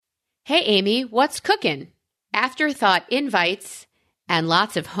Hey, Amy, what's cooking? Afterthought invites and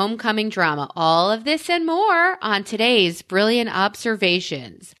lots of homecoming drama. All of this and more on today's Brilliant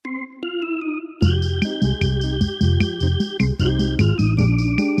Observations.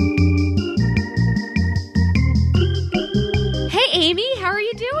 Hey, Amy, how are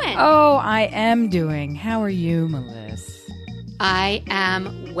you doing? Oh, I am doing. How are you, Melissa? I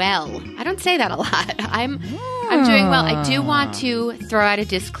am well. I don't say that a lot. I'm doing well. I do want to throw out a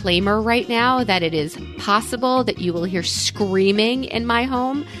disclaimer right now that it is possible that you will hear screaming in my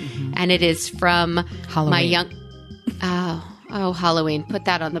home, and it is from Halloween. my young. Oh, Halloween! Put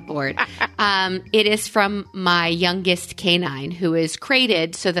that on the board. It is from my youngest canine, who is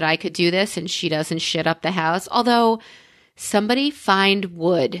crated so that I could do this, and she doesn't shit up the house. Although. Somebody find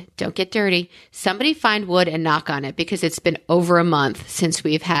wood. Don't get dirty. Somebody find wood and knock on it because it's been over a month since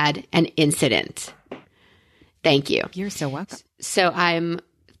we've had an incident. Thank you. You're so welcome. So I'm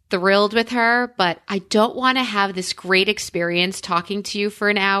thrilled with her, but I don't want to have this great experience talking to you for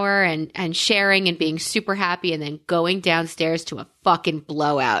an hour and sharing and being super happy and then going downstairs to a fucking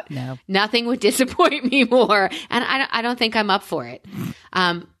blowout. No. Nothing would disappoint me more. And I don't think I'm up for it.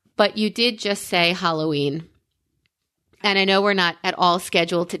 But you did just say Halloween. And I know we're not at all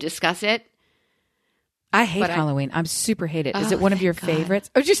scheduled to discuss it. I hate Halloween. I super hate it. Is Oh, it one of your thank God. favorites?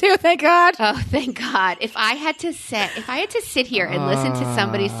 Oh, did you say, oh, thank God? Oh, thank God. If I had to sit here and listen to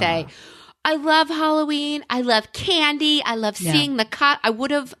somebody say, I love Halloween, I love candy, I love seeing the cut, I would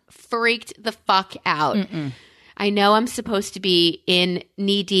have freaked the fuck out. I know I'm supposed to be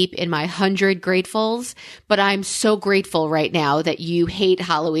knee deep in my 100 gratefuls, but I'm so grateful right now that you hate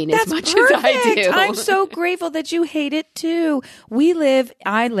Halloween as much as I do. I'm so grateful that you hate it too.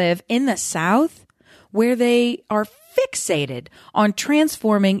 I live in the South where they are fixated on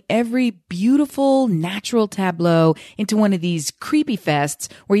transforming every beautiful natural tableau into one of these creepy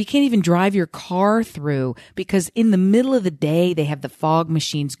fests where you can't even drive your car through because in the middle of the day they have the fog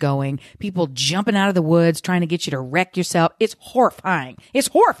machines going, people jumping out of the woods trying to get you to wreck yourself. It's horrifying. It's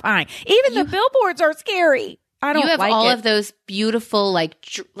horrifying. Even the billboards are scary. I don't like it. You have all of those beautiful,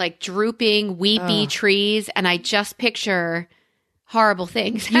 like drooping, weepy trees, and I just picture horrible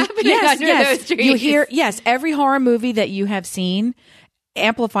things happening under those trees. You hear, every horror movie that you have seen,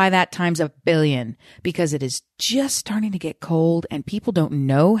 amplify that times 1 billion because it is just starting to get cold and people don't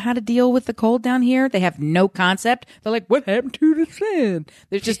know how to deal with the cold down here. They have no concept. They're like, what happened to the sand?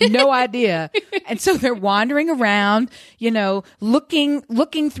 There's just no idea. And so they're wandering around, looking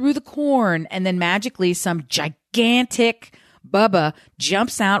through the corn, and then magically some gigantic Bubba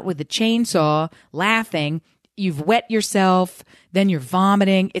jumps out with a chainsaw laughing. You've wet yourself, then you're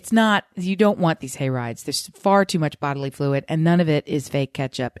vomiting. You don't want these hay rides. There's far too much bodily fluid and none of it is fake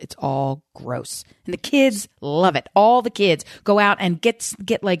ketchup. It's all gross. And the kids love it. All the kids go out and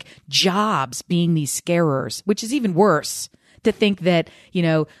get like jobs being these scarers, which is even worse to think that,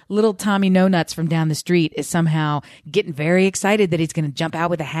 little Tommy No Nuts from down the street is somehow getting very excited that he's going to jump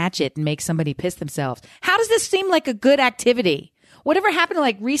out with a hatchet and make somebody piss themselves. How does this seem like a good activity? Whatever happened to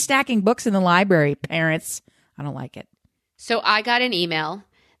like restacking books in the library, parents? I don't like it. So I got an email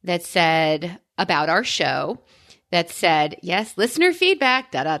that said about our show that said, yes, listener feedback,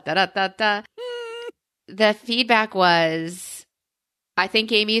 da-da-da-da-da-da. The feedback was, I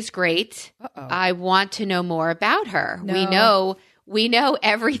think Amy is great. Uh-oh. I want to know more about her. No. We know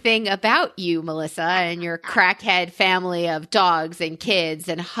everything about you, Melissa, and your crackhead family of dogs and kids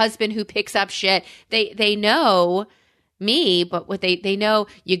and husband who picks up shit. They know me, but what they know,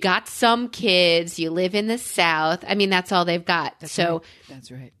 you got some kids, you live in the South. I mean, that's all they've got. That's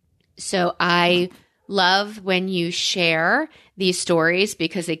right. So I love when you share these stories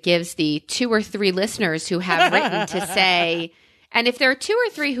because it gives the 2 or 3 listeners who have written to say, and if there are 2 or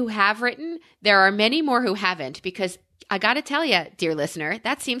 3 who have written, there are many more who haven't, because I got to tell you, dear listener,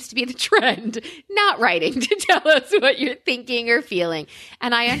 that seems to be the trend, not writing to tell us what you're thinking or feeling.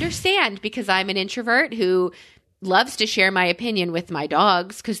 And I understand because I'm an introvert who loves to share my opinion with my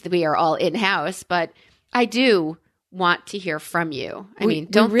dogs because we are all in-house, but I do want to hear from you. We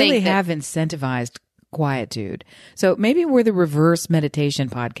really have incentivized quietude. So maybe we're the reverse meditation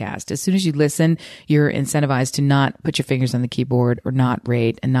podcast. As soon as you listen, you're incentivized to not put your fingers on the keyboard or not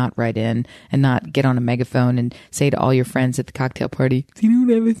rate and not write in and not get on a megaphone and say to all your friends at the cocktail party, you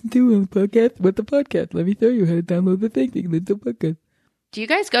know what I listen to on the podcast? What the podcast? Let me show you how to download the thing. Listen to the podcast. Do you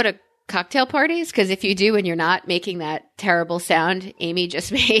guys go to cocktail parties? Because if you do and you're not making that terrible sound Amy just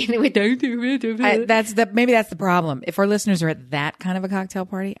made with maybe that's the problem. If our listeners are at that kind of a cocktail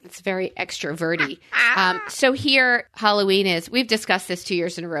party, it's very extroverty. So here Halloween is, we've discussed this 2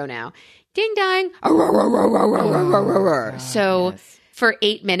 years in a row now. Ding dong. So for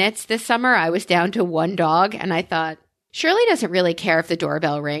 8 minutes this summer, I was down to one dog, and I thought, Shirley doesn't really care if the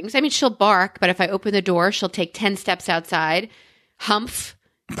doorbell rings. I mean, she'll bark, but if I open the door, she'll take 10 steps outside, humph,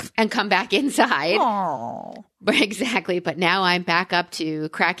 and come back inside. Oh. But exactly. But now I'm back up to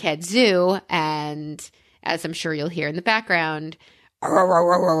Crackhead Zoo, and as I'm sure you'll hear in the background,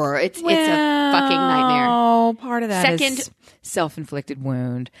 it's a fucking nightmare. Oh, part of that Second- is self-inflicted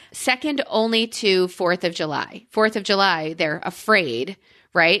wound. Second only to 4th of July. 4th of July, they're afraid,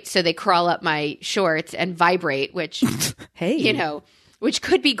 right? So they crawl up my shorts and vibrate, which, Hey. you know, which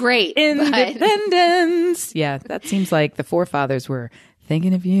could be great. but- Independence. Yeah, that seems like the forefathers were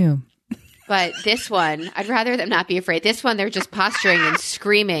thinking of you. But this one, I'd rather them not be afraid. This one, they're just posturing and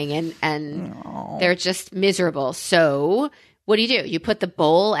screaming, and they're just miserable. So what do? You put the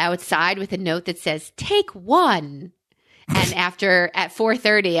bowl outside with a note that says, take one. And at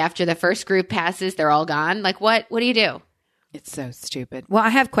 4:30, after the first group passes, they're all gone. Like, what do you do? It's so stupid. Well, I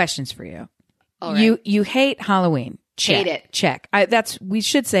have questions for you. All right. You hate Halloween. Check. Hate it. Check. We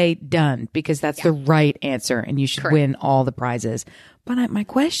should say done because that's the right answer and you should Correct. win all the prizes. But my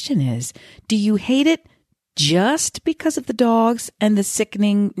question is, do you hate it just because of the dogs and the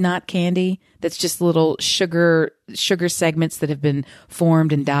sickening not candy that's just little sugar segments that have been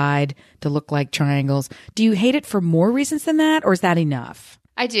formed and dyed to look like triangles? Do you hate it for more reasons than that, or is that enough?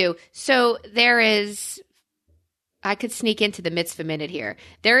 I do. So I could sneak into the mitzvah minute here.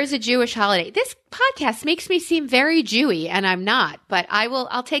 There is a Jewish holiday. This podcast makes me seem very Jewy, and I'm not, but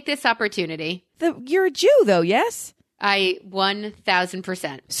I'll take this opportunity. You're a Jew though, yes? I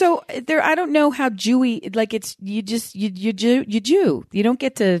 1,000%. So I don't know how Jewy, like it's, you Jew. You don't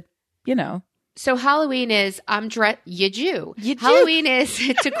get to, you know. So Halloween is, you Jew. You Jew. Halloween is,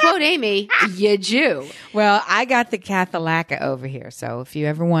 to quote Amy, you Jew. Well, I got the Cathalaka over here. So if you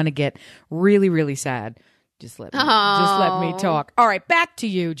ever want to get really, really sad, just let me talk. All right, back to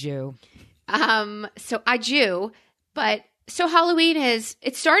you, Jew. So I Jew, but so Halloween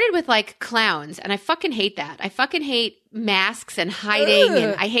it started with like clowns, and I fucking hate that. I fucking hate masks and hiding,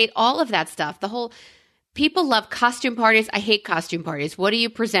 and I hate all of that stuff. People love costume parties. I hate costume parties. What are you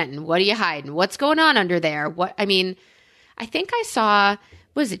presenting? What are you hiding? What's going on under there? I think I saw,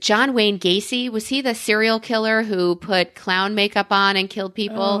 was it John Wayne Gacy? Was he the serial killer who put clown makeup on and killed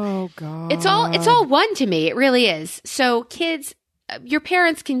people? Oh God. It's all one to me. It really is. So kids, your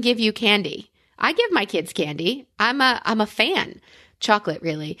parents can give you candy. I give my kids candy. I'm a fan. Chocolate,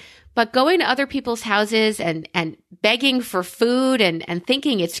 really. But going to other people's houses and begging for food and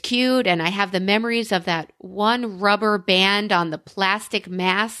thinking it's cute, and I have the memories of that one rubber band on the plastic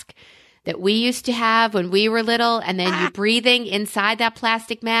mask that we used to have when we were little, and then you breathing inside that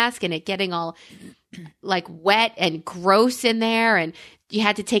plastic mask and it getting all like wet and gross in there, and you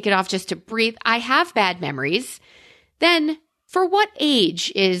had to take it off just to breathe. I have bad memories. Then for what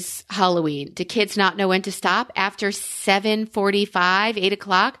age is Halloween? Do kids not know when to stop? After 7:45, 8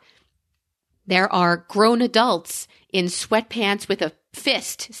 o'clock? There are grown adults in sweatpants with a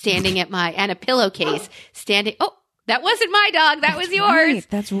fist standing and a pillowcase standing. Oh, that wasn't my dog. That was yours. Right,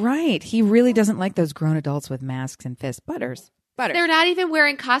 that's right. He really doesn't like those grown adults with masks and fists. Butters. They're not even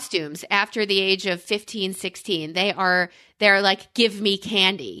wearing costumes after the age of 15, 16. They're like, give me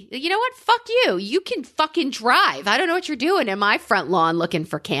candy. You know what? Fuck you. You can fucking drive. I don't know what you're doing in my front lawn looking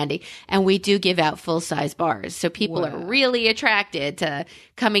for candy. And we do give out full-size bars. So people are really attracted to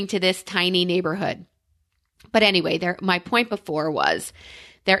coming to this tiny neighborhood. But anyway, my point before was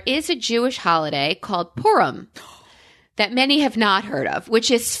there is a Jewish holiday called Purim that many have not heard of,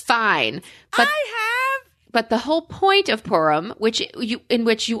 which is fine. But But the whole point of Purim, in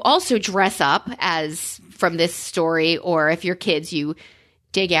which you also dress up as from this story, or if you're kids, you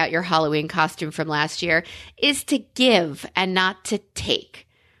dig out your Halloween costume from last year, is to give and not to take.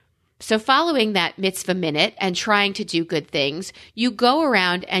 So following that mitzvah minute and trying to do good things, you go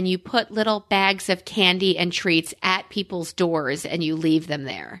around and you put little bags of candy and treats at people's doors and you leave them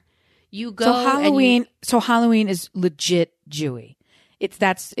there. You go So Halloween is legit Jewy.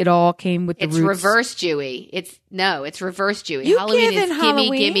 It all came with the it's roots. Reverse Jewy. It's reverse Jewy. You Halloween give is in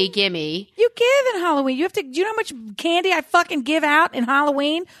Halloween. gimme. You give in Halloween. Do you know how much candy I fucking give out in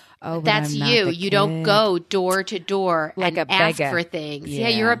Halloween? Oh, but that's I'm not you. the You kid. don't go door to door Like and a ask beggar. for things. Yeah.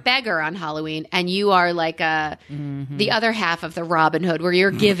 Yeah, you're a beggar on Halloween, and you are like the other half of the Robin Hood, where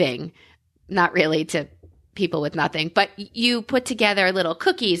you're giving, not really to people with nothing, but you put together little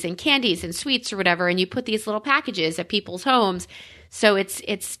cookies and candies and sweets or whatever, and you put these little packages at people's homes. So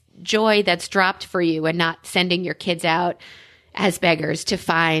it's joy that's dropped for you, and not sending your kids out as beggars to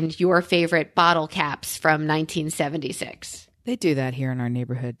find your favorite bottle caps from 1976. They do that here in our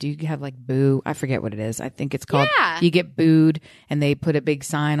neighborhood. Do you have like boo? I forget what it is. I think it's called, Yeah. you get booed, and they put a big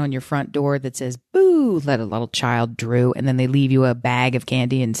sign on your front door that says boo, let a little child Drew. And then they leave you a bag of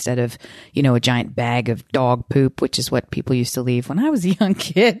candy instead of, a giant bag of dog poop, which is what people used to leave when I was a young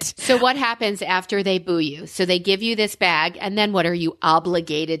kid. So what happens after they boo you? So they give you this bag, and then what are you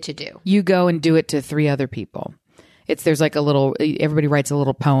obligated to do? You go and do it to 3 other people. There's like everybody writes a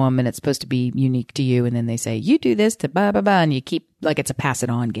little poem, and it's supposed to be unique to you. And then they say, you do this to blah, blah, blah. And you keep, like, it's a pass it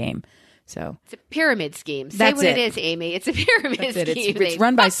on game. So it's a pyramid scheme. Say That's what it it. is, Amy. It's a pyramid scheme. It's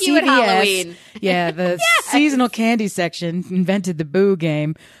run by Fuck you at CVS. Halloween. Yeah, the seasonal candy section invented the boo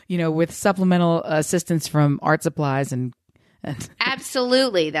game, with supplemental assistance from art supplies and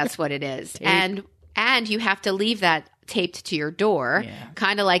Absolutely, that's what it is. And you have to leave that taped to your door,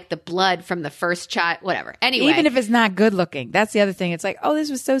 kind of like the blood from the first child, whatever. Anyway. Even if it's not good looking. That's the other thing. It's like, oh, this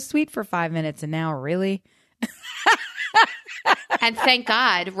was so sweet for 5 minutes, and now really? And thank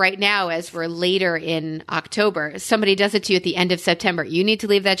God, right now, as we're later in October, somebody does it to you at the end of September. You need to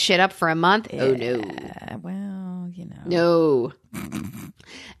leave that shit up for a month? Oh, no. Well, No.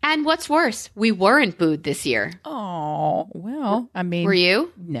 And what's worse, we weren't booed this year. Oh, well, I mean. Were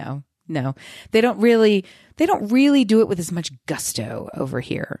you? No. They don't really do it with as much gusto over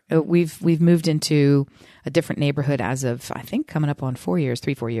here. We've moved into a different neighborhood as of, I think, coming up on 4 years,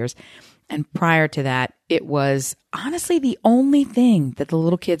 3-4 years. And prior to that, it was honestly the only thing that the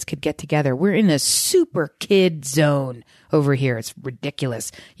little kids could get together. We're in a super kid zone over here. It's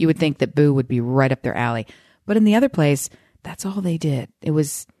ridiculous. You would think that boo would be right up their alley. But in the other place, that's all they did. It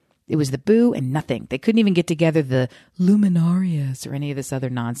was the boo and nothing. They couldn't even get together the luminarias or any of this other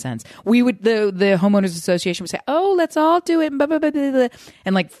nonsense. We would, the homeowners association would say, oh, let's all do it. Blah, blah, blah, blah, blah.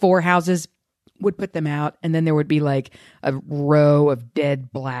 And like 4 houses would put them out. And then there would be like a row of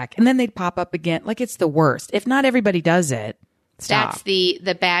dead black. And then they'd pop up again. Like it's the worst. If not everybody does it, stop. That's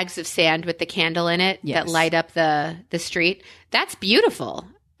the bags of sand with the candle in it Yes. that light up the street. That's beautiful.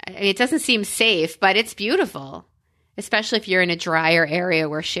 I mean, it doesn't seem safe, but it's beautiful. Especially if you're in a drier area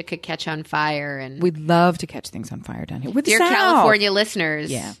where shit could catch on fire. And We'd love to catch things on fire down here. With the dear South. California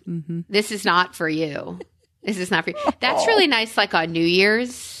listeners, Yeah. Mm-hmm. this is not for you. This is not for you. That's really nice, like on New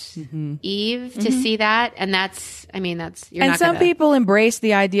Year's Eve to see that. And that's you're And not some gonna, people embrace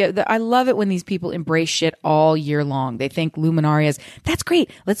the idea that I love it when these people embrace shit all year long. They think luminarias, that's great.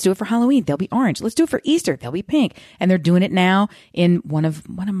 Let's do it for Halloween. They'll be orange. Let's do it for Easter. They'll be pink. And they're doing it now in one of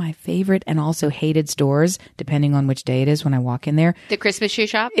my favorite and also hated stores, depending on which day it is when I walk in there. the Christmas tree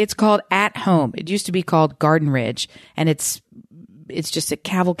shop. It's called At Home. It used to be called Garden Ridge, and it's just a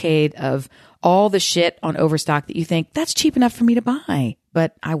cavalcade of all the shit on Overstock that you think that's cheap enough for me to buy,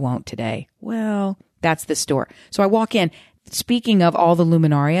 but I won't today. Well, that's the store. So I walk in. Speaking of all the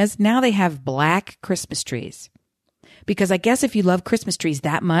luminarias, now they have black Christmas trees. Because I guess if you love Christmas trees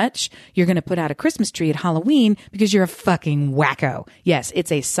that much, you're going to put out a Christmas tree at Halloween because you're a fucking wacko. Yes,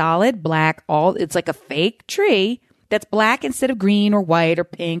 it's a solid black, it's like a fake tree that's black instead of green or white or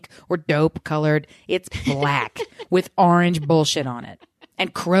pink or dope colored. It's black with orange bullshit on it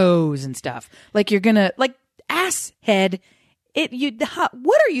and crows and stuff. Like you're going to, like, ass head. What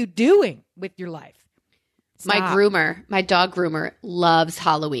are you doing with your life? My dog groomer loves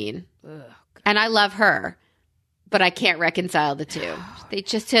Halloween. And I love her, but I can't reconcile the two. It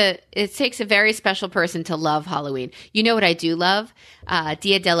takes a very special person to love Halloween. You know what I do love?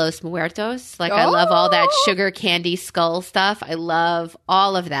 Dia de los Muertos. Like I love all that sugar candy skull stuff. I love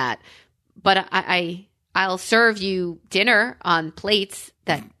all of that. But I'll serve you dinner on plates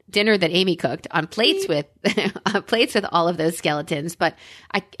dinner that Amy cooked on plates with all of those skeletons. But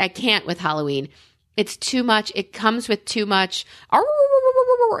I can't with Halloween. It's too much. It comes with too much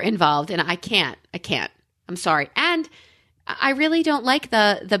involved, and I can't. I'm sorry. And I really don't like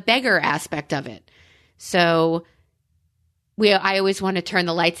the beggar aspect of it. So I always want to turn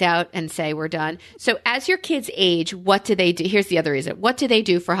the lights out and say we're done. So as your kids age, what do they do? Here's the other reason. What do they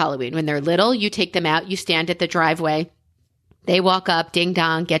do for Halloween? When they're little, you take them out, you stand at the driveway. They walk up, ding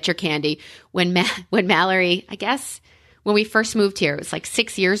dong, get your candy. When Mallory, I guess, when we first moved here, it was like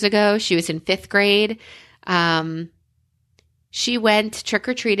 6 years ago. She was in 5th grade. She went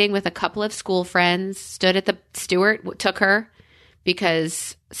trick-or-treating with a couple of school friends, Stuart took her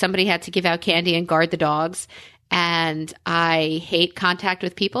because somebody had to give out candy and guard the dogs. And I hate contact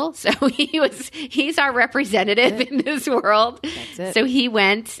with people. So he's our representative in this world. That's it. So he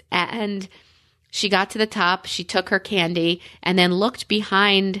went and she got to the top. She took her candy and then looked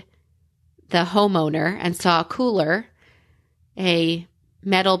behind the homeowner and saw a cooler, a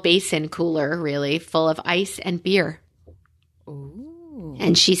metal basin cooler, really, full of ice and beer. Ooh.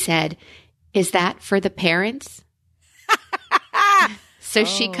 And she said, "Is that for the parents?" So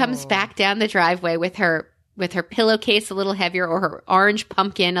she comes back down the driveway with her pillowcase a little heavier, or her orange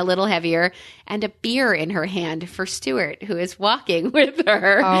pumpkin a little heavier, and a beer in her hand for Stuart, who is walking with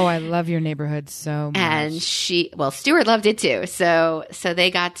her. Oh, I love your neighborhood so much. And Stuart loved it too. So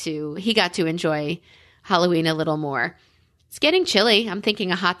he got to enjoy Halloween a little more. It's getting chilly. I'm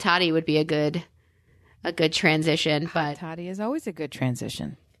thinking a hot toddy would be a good transition. But toddy is always a good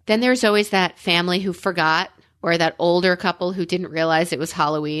transition. Then there's always that family who forgot, or that older couple who didn't realize it was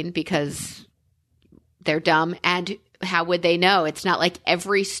Halloween because they're dumb. And how would they know? It's not like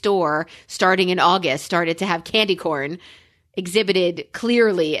every store starting in August started to have candy corn exhibited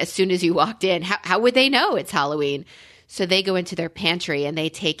clearly as soon as you walked in. How would they know it's Halloween? So they go into their pantry and they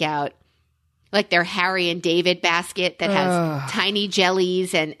take out like their Harry and David basket that has tiny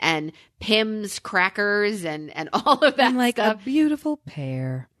jellies and Pim's crackers and all of that and like stuff. A beautiful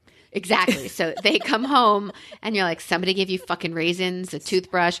pair. Exactly. So they come home and you're like, somebody gave you fucking raisins, a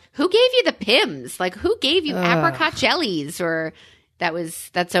toothbrush. Who gave you the Pims? Like, who gave you apricot jellies? Or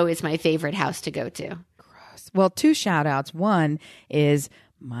that's always my favorite house to go to. Well, 2 shout outs. One is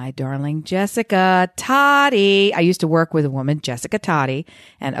my darling Jessica Toddy. I used to work with a woman, Jessica Toddy.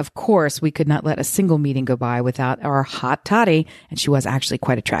 And of course, we could not let a single meeting go by without our hot Toddy. And she was actually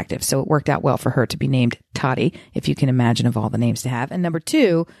quite attractive. So it worked out well for her to be named Toddy, if you can imagine of all the names to have. And number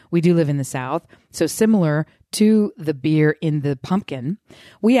 2, we do live in the South. So similar to the beer in the pumpkin,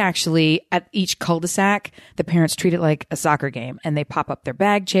 we actually, at each cul-de-sac, the parents treat it like a soccer game, and they pop up their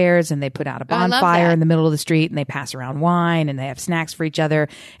bag chairs and they put out a bonfire in the middle of the street and they pass around wine and they have snacks for each other.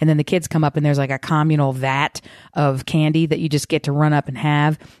 And then the kids come up and there's like a communal vat of candy that you just get to run up and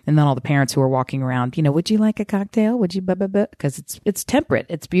have. And then all the parents who are walking around, would you like a cocktail? Would you because it's temperate.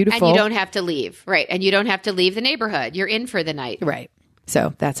 It's beautiful. And you don't have to leave. Right. And you don't have to leave the neighborhood. You're in for the night. Right.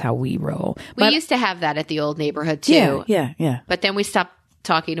 So that's how we roll. We used to have that at the old neighborhood too. Yeah. But then we stopped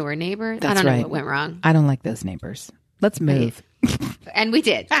talking to our neighbor. That's I don't know right. what went wrong. I don't like those neighbors. Let's move. And we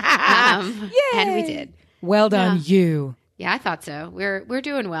did. And we did. Well done, you. Yeah, I thought so. We're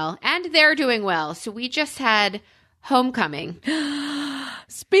doing well. And they're doing well. So we just had homecoming.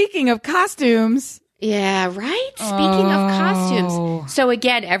 Speaking of costumes. Yeah, right? Speaking of costumes. So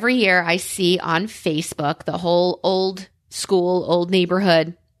again, every year I see on Facebook the whole old school, old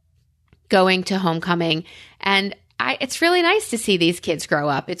neighborhood going to homecoming. And it's really nice to see these kids grow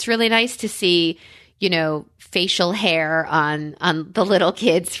up. It's really nice to see, facial hair on the little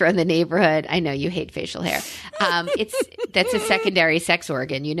kids from the neighborhood. I know you hate facial hair. That's a secondary sex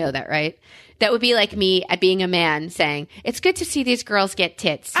organ. You know that, right? That would be like me at being a man saying, it's good to see these girls get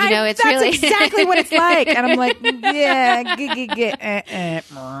tits. That's exactly what it's like. And I'm like,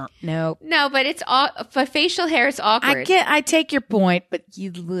 no. No, but but facial hair is awkward. I take your point, but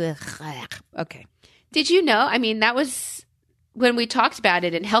okay. Did you know? I mean, that was when we talked about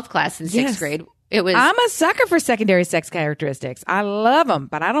it in health class in 6th grade. I'm a sucker for secondary sex characteristics. I love them,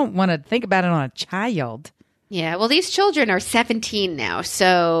 but I don't want to think about it on a child. Yeah, well, these children are 17 now,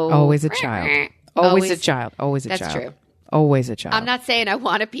 so... Always a child. Always a child. Always a child. That's true. Always a child. I'm not saying I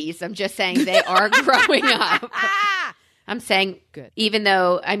want a piece. I'm just saying they are growing up. I'm saying, good. Even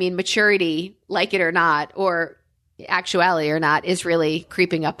though, maturity, like it or not, or actuality or not, is really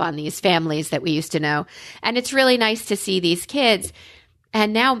creeping up on these families that we used to know. And it's really nice to see these kids.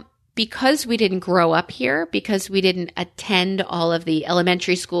 And now... because we didn't grow up here, because we didn't attend all of the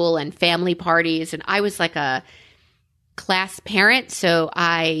elementary school and family parties, and I was like a class parent, so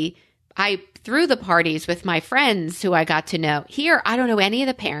I threw the parties with my friends who I got to know. Here, I don't know any of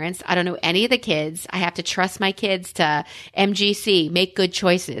the parents. I don't know any of the kids. I have to trust my kids to MGC, make good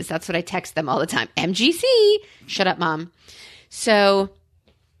choices. That's what I text them all the time. MGC, shut up, Mom. So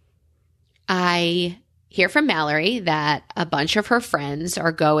I hear from Mallory that a bunch of her friends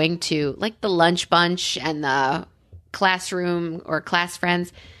are going to, like the lunch bunch and the classroom or class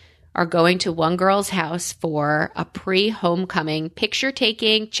friends are going to one girl's house for a pre-homecoming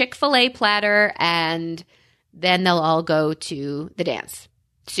picture-taking Chick-fil-A platter, and then they'll all go to the dance.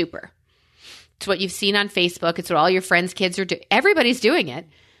 Super. It's what you've seen on Facebook. It's what all your friends' kids are doing. Everybody's doing it.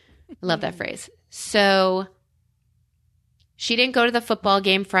 I love that phrase. So she didn't go to the football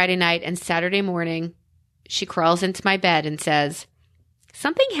game Friday night, and Saturday morning she crawls into my bed and says,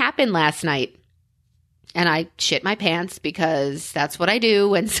 something happened last night. And I shit my pants because that's what I do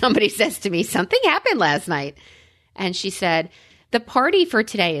when somebody says to me, something happened last night. And she said, the party for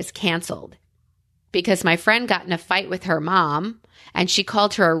today is canceled because my friend got in a fight with her mom and she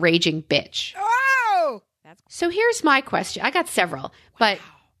called her a raging bitch. Oh! So here's my question. I got several, but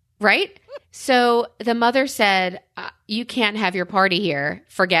right? So the mother said, you can't have your party here.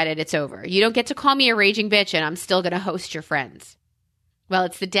 Forget it. It's over. You don't get to call me a raging bitch and I'm still going to host your friends. Well,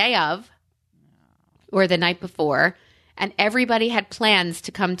 it's the day of or the night before, and everybody had plans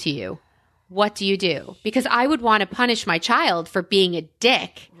to come to you. What do you do? Because I would want to punish my child for being a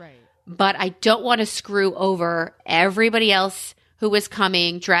dick, Right. but I don't want to screw over everybody else who was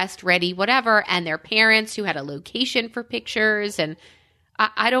coming, dressed, ready, whatever, and their parents who had a location for pictures. And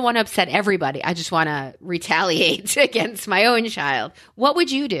I don't want to upset everybody. I just want to retaliate against my own child. What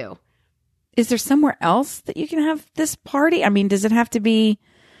would you do? Is there somewhere else that you can have this party? I mean, does it have to be?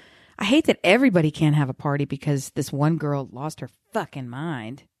 I hate that everybody can't have a party because this one girl lost her fucking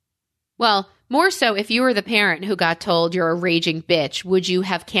mind. Well, more so if you were the parent who got told you're a raging bitch, would you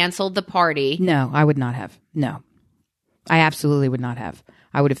have canceled the party? No, I would not have. No, I absolutely would not have.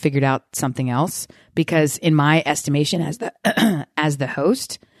 I would have figured out something else because in my estimation as the as the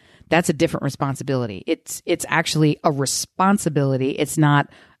host, that's a different responsibility. It's actually a responsibility. It's not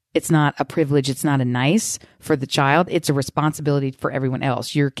a privilege. It's not a nice for the child. It's a responsibility for everyone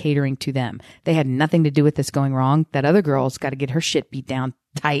else. You're catering to them. They had nothing to do with this going wrong. That other girl's got to get her shit beat down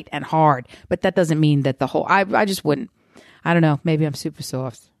tight and hard. But that doesn't mean that the whole, I just wouldn't. I don't know. Maybe I'm super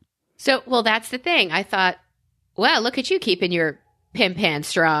soft. So, well, that's the thing. I thought, well, look at you keeping your pimp hand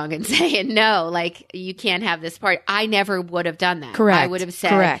strong and saying, no, like you can't have this party. I never would have done that. Correct. I would have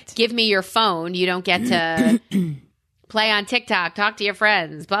said, Correct. Give me your phone. You don't get to play on TikTok, talk to your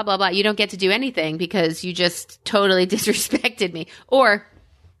friends, blah, blah, blah. You don't get to do anything because you just totally disrespected me. Or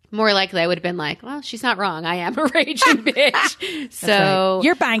more likely, I would have been like, well, she's not wrong. I am a raging bitch. So Right.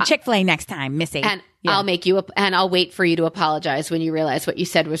 You're buying Chick-fil-A next time, Missy. and Yeah. I'll make you up, and I'll wait for you to apologize when you realize what you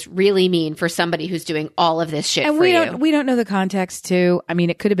said was really mean for somebody who's doing all of this shit And for you. we don't know the context too. I mean,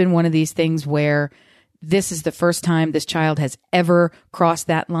 it could have been one of these things where this is the first time this child has ever crossed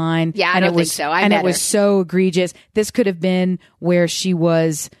that line. Yeah, I and don't it was, think so. I and met it was her. so egregious. This could have been where she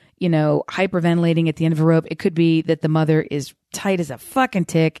was, hyperventilating at the end of a rope. It could be that the mother is tight as a fucking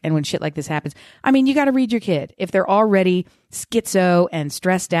tick. And when shit like this happens, I mean, you got to read your kid. If they're already schizo and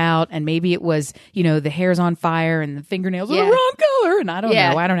stressed out, and maybe it was, the hair's on fire and the fingernails are the Yeah. wrong color. And I don't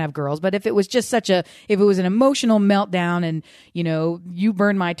Yeah. know. I don't have girls, but if it was just if it was an emotional meltdown and, you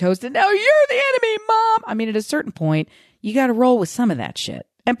burned my toast and now you're the enemy, mom. I mean, at a certain point, you got to roll with some of that shit.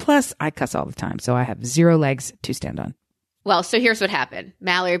 And plus, I cuss all the time, so I have zero legs to stand on. Well, so here's what happened.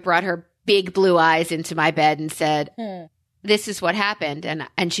 Mallory brought her big blue eyes into my bed and said, this is what happened.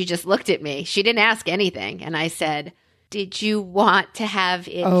 And she just looked at me. She didn't ask anything. And I said, did you want to have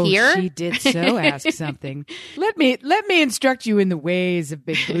it here? She did so ask something. Let me instruct you in the ways of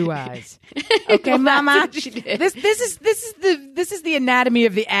big blue eyes. Okay, Well, Mama. that's what she did. This is the anatomy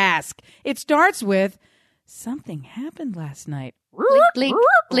of the ask. It starts with something happened last night. Blink, blink,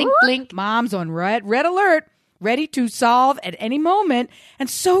 blink, blink. Mom's on red alert, ready to solve at any moment, and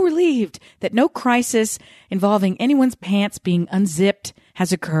so relieved that no crisis involving anyone's pants being unzipped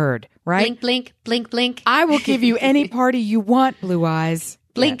has occurred. Right? Blink, blink, blink, blink. I will give you any party you want, Blue Eyes.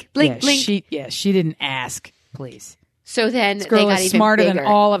 Blink, blink, blink. She didn't ask, please. So then This they girl got is even smarter bigger. than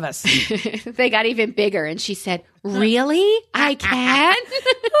all of us. They got even bigger. And she said, really? I can?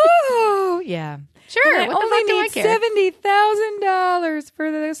 Oh, yeah. Sure. And What the fuck do I need care? $70,000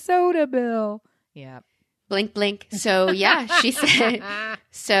 for the soda bill. Yeah. Blink, blink. So, yeah, she said.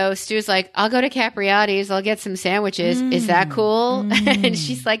 So Stu's like, I'll go to Capriati's. I'll get some sandwiches. Is that cool? And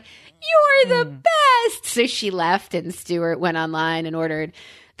she's like, you're the best. So she left, and Stuart went online and ordered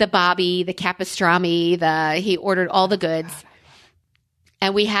the Bobby, the Capastrami, he ordered all the goods.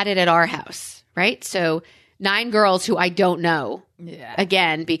 And we had it at our house, right? So 9 girls who I don't know. Yeah.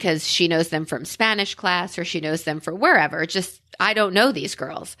 Again, because she knows them from Spanish class or she knows them from wherever. Just, I don't know these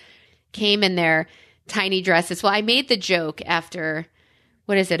girls. Came in their tiny dresses. Well, I made the joke after,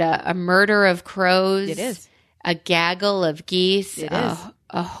 what is it, a murder of crows? It is. A gaggle of geese. It is.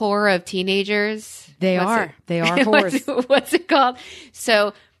 A whore of teenagers. They What's are. it? They are whores. What's it called?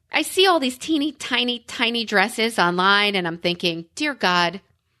 So I see all these teeny, tiny, tiny dresses online, and I'm thinking, dear God,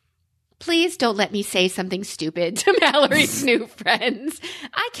 please don't let me say something stupid to Mallory's new friends.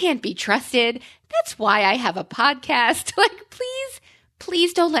 I can't be trusted. That's why I have a podcast. Like,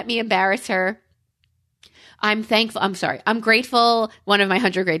 please don't let me embarrass her. I'm thankful. I'm sorry. I'm grateful. One of my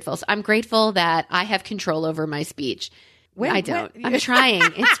 100 gratefuls. I'm grateful that I have control over my speech. I don't. I'm trying.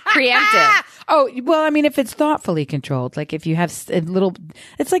 It's preemptive. Oh, well, I mean, if it's thoughtfully controlled, like if you have a little,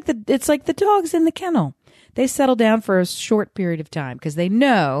 it's like the dogs in the kennel. They settle down for a short period of time because they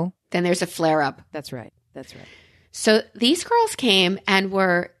know. Then there's a flare up. That's right. That's right. So these girls came and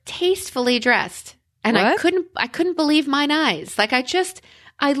were tastefully dressed, and What? I couldn't believe mine eyes. Like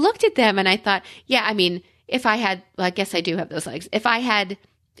I looked at them and I thought, yeah, I mean, if I had, well, I guess I do have those legs. If I had,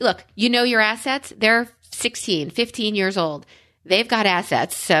 look, you know your assets. They're 16, 15 years old. they've got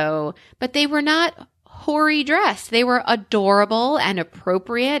assets. So, but they were not hoary dressed. They were adorable and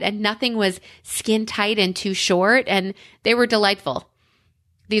appropriate, and nothing was skin tight and too short. And they were delightful.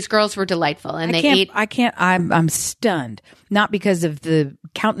 These girls were delightful, and I'm stunned, not because of the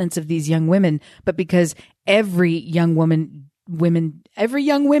countenance of these young women, but because every young woman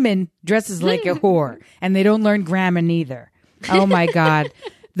dresses like a whore, and they don't learn grammar neither. Oh my God.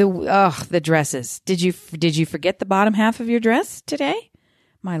 The dresses. Did you forget the bottom half of your dress today?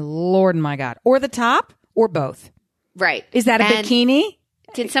 My Lord and my God. Or the top or both. Right. Is that a bikini?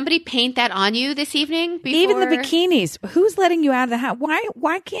 Did somebody paint that on you this evening? Even the bikinis. Who's letting you out of the house?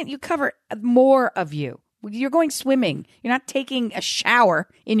 Why can't you cover more of you? You're going swimming. You're not taking a shower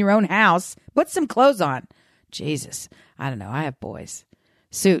in your own house. Put some clothes on. Jesus. I don't know. I have boys.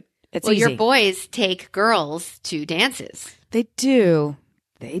 Suit. It's easy. Your boys take girls to dances. They do.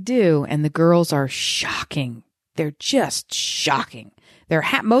 And the girls are shocking. They're just shocking.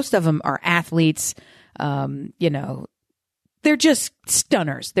 Most of them are athletes. They're just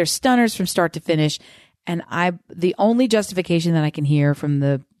stunners. They're stunners from start to finish. And the only justification that I can hear from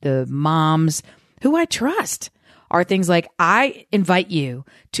the moms who I trust are things like, I invite you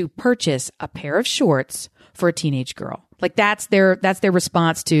to purchase a pair of shorts for a teenage girl. Like that's their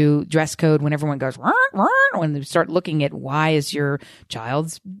response to dress code when everyone goes, rrr, rrr, when they start looking at why is your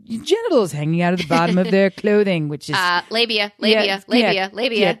child's genitals hanging out of the bottom of their clothing, which is labia.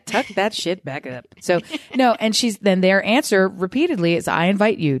 Yeah, tuck that shit back up. So no, and then their answer repeatedly is, I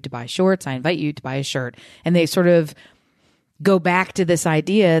invite you to buy shorts. I invite you to buy a shirt. And they sort of go back to this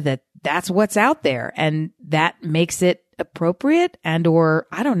idea that that's what's out there, and that makes it appropriate or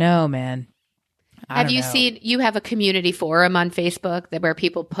I don't know, man. Have you seen, you have a community forum on Facebook where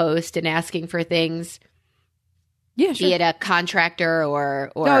people post and asking for things? Yeah, sure. Be it a contractor or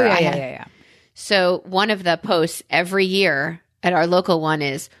yeah. So one of the posts every year at our local one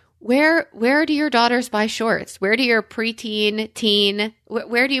is, where do your daughters buy shorts? Where do your preteen, teen,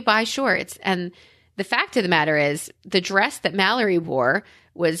 where do you buy shorts? And the fact of the matter is, the dress that Mallory wore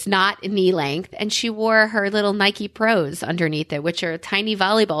was not knee length, and she wore her little Nike Pros underneath it, which are tiny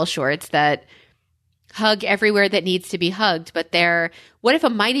volleyball shorts that hug everywhere that needs to be hugged. But what if a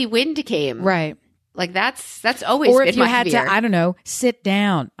mighty wind came? Right. Like that's always or been if you my had fear. to, I don't know, sit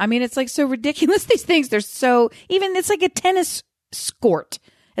down. I mean, it's like so ridiculous. These things, they're so, even it's like a tennis court.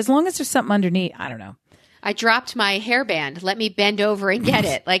 As long as there's something underneath, I don't know. I dropped my hairband. Let me bend over and get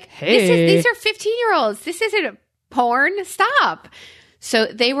it. Like, hey. These are 15-year-olds. This isn't a porn. Stop. So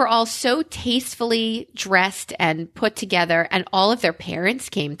they were all so tastefully dressed and put together, and all of their parents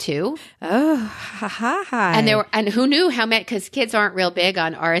came too. Oh, hi. And who knew how many, because kids aren't real big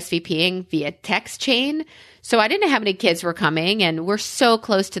on RSVPing via text chain. So I didn't know how many kids were coming, and we're so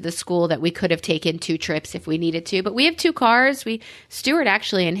close to the school that we could have taken 2 trips if we needed to. But we have 2 cars. Stuart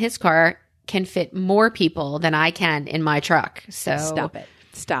actually in his car can fit more people than I can in my truck. So Stop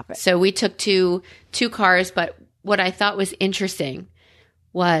it. So we took two cars. But what I thought was interesting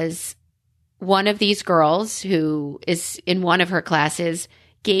was one of these girls who is in one of her classes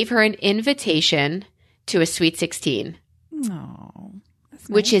gave her an invitation to a Sweet 16. Oh, that's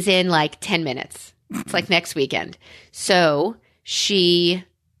nice. Which is in like 10 minutes. It's like next weekend. So she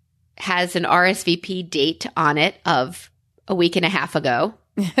has an RSVP date on it of a week and a half ago.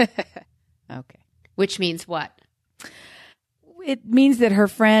 Okay. Which means what? It means that her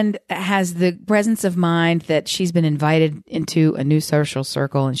friend has the presence of mind that she's been invited into a new social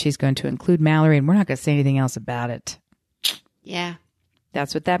circle, and she's going to include Mallory, and we're not going to say anything else about it. Yeah.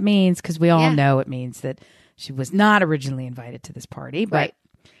 That's what that means, because we all know it means that she was not originally invited to this party, but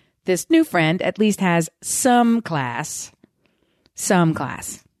this new friend at least has some class.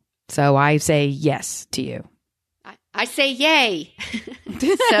 So I say yes to you. I say yay.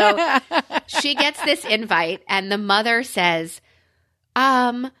 So she gets this invite, and the mother says,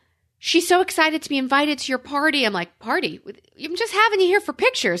 she's so excited to be invited to your party. I'm like, party? I'm just having you here for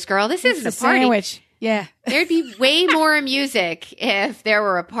pictures, girl. This isn't a party. Sandwich. Yeah. There'd be way more music if there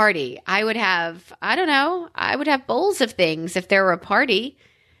were a party. I would have bowls of things if there were a party.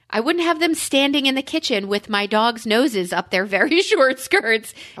 I wouldn't have them standing in the kitchen with my dog's noses up their very short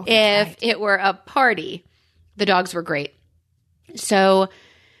skirts if it were a party. The dogs were great. So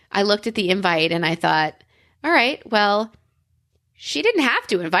I looked at the invite and I thought, all right, well, she didn't have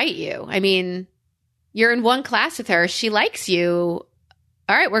to invite you. I mean, you're in one class with her. She likes you.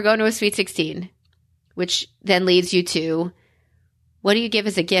 All right, we're going to a Sweet 16, which then leads you to, what do you give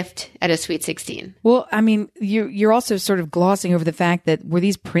as a gift at a Sweet 16? Well, I mean, you're also sort of glossing over the fact that were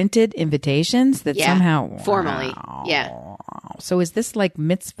these printed invitations that somehow formally, yeah. So is this like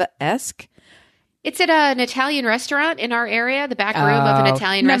mitzvah-esque? It's at an Italian restaurant in our area, the back room of an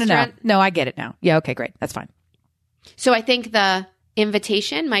Italian restaurant. No, I get it now. Yeah, okay, great. That's fine. So I think the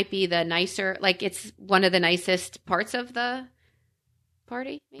invitation might be the nicer, like it's one of the nicest parts of the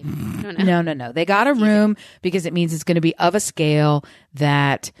party, maybe? I don't know. No. They got a room because it means it's going to be of a scale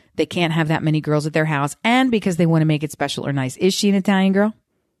that they can't have that many girls at their house, and because they want to make it special or nice. Is she an Italian girl?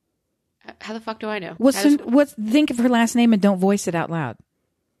 How the fuck do I know? Think of her last name and don't voice it out loud.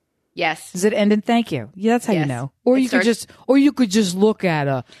 Yes. Does it end in thank you? Yeah, that's how you know. Or you could just look at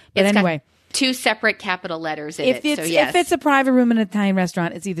her. But anyway, two separate capital letters in it. So if it's a private room in an Italian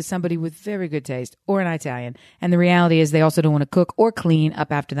restaurant, it's either somebody with very good taste or an Italian. And the reality is they also don't want to cook or clean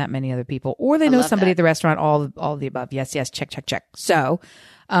up after that many other people. Or they know somebody at the restaurant, all of the above. Yes, check. So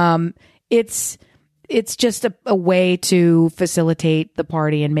it's just a way to facilitate the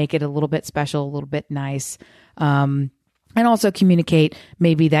party and make it a little bit special, a little bit nice. And also communicate,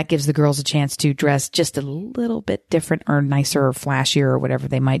 maybe that gives the girls a chance to dress just a little bit different or nicer or flashier or whatever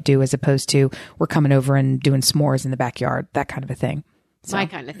they might do, as opposed to we're coming over and doing s'mores in the backyard, that kind of a thing. So. My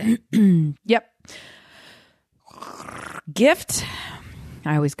kind of thing. Yep. Gift.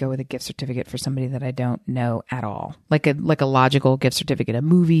 I always go with a gift certificate for somebody that I don't know at all. Like a logical gift certificate, a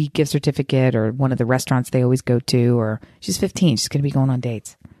movie gift certificate, or one of the restaurants they always go to, or she's 15. She's going to be going on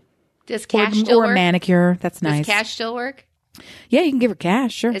dates. Does cash still work? Or a manicure. That's nice. Does cash still work? Yeah, you can give her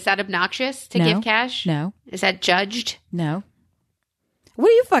cash, sure. Is that obnoxious to give cash? No. Is that judged? No. What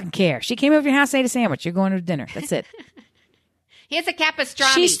do you fucking care? She came over your house and ate a sandwich. You're going to dinner. That's it. Here's a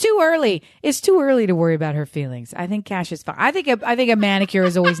capastrami. She's too early. It's too early to worry about her feelings. I think cash is fine. I think a manicure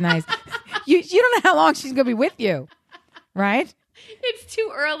is always nice. You don't know how long she's going to be with you, right? It's too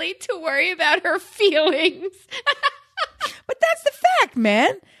early to worry about her feelings. But that's the fact,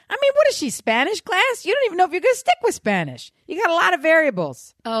 man. I mean, what is she, Spanish class? You don't even know if you're going to stick with Spanish. You got a lot of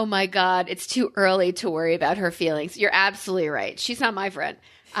variables. Oh, my God. It's too early to worry about her feelings. You're absolutely right. She's not my friend.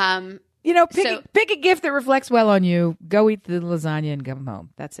 Pick a gift that reflects well on you. Go eat the lasagna and come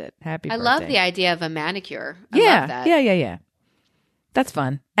home. That's it. Happy birthday. I love the idea of a manicure. I love that. Yeah. That's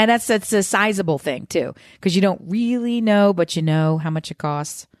fun. And that's a sizable thing, too, because you don't really know, but you know how much it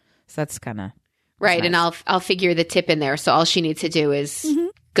costs. So that's kind of... Right, nice. and I'll figure the tip in there. So all she needs to do is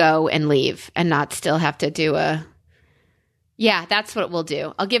go and leave and not still have to do a... Yeah, that's what we'll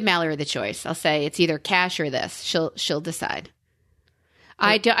do. I'll give Mallory the choice. I'll say it's either cash or this. She'll decide.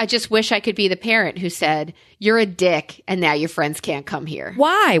 I just wish I could be the parent who said, you're a dick and now your friends can't come here.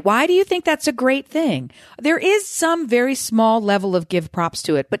 Why? Why do you think that's a great thing? There is some very small level of give props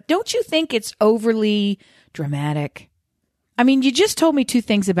to it, but don't you think it's overly dramatic? I mean, you just told me two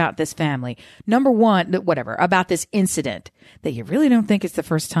things about this family. Number one, about this incident, that you really don't think it's the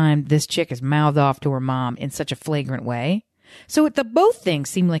first time this chick has mouthed off to her mom in such a flagrant way. So both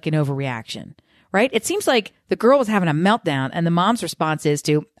things seem like an overreaction, right? It seems like the girl was having a meltdown and the mom's response is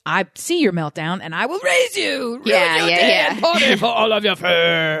to, I see your meltdown and I will raise you. Yeah. Party for all of your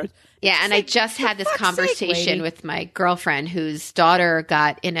food. Yeah, and I just had this conversation with my girlfriend whose daughter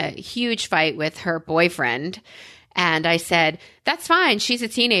got in a huge fight with her boyfriend. And I said, that's fine. She's a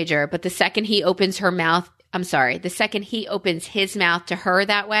teenager. But the second he opens his mouth to her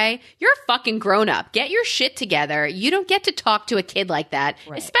that way, you're a fucking grown up. Get your shit together. You don't get to talk to a kid like that,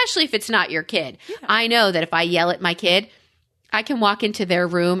 especially if it's not your kid. Yeah. I know that if I yell at my kid, I can walk into their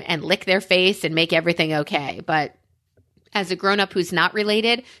room and lick their face and make everything okay. But as a grown up who's not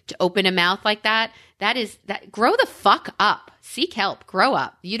related, to open a mouth like that, grow the fuck up. Seek help. Grow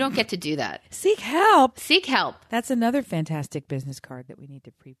up. You don't get to do that. Seek help. Seek help. That's another fantastic business card that we need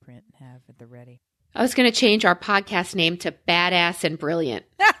to pre-print and have at the ready. I was going to change our podcast name to Badass and Brilliant.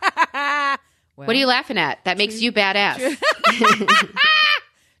 Well, what are you laughing at? That makes you badass.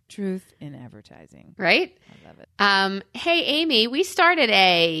 Truth in advertising. Right? I love it. Hey, Amy, we started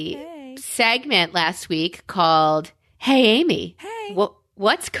a segment last week called Hey, Amy. Hey.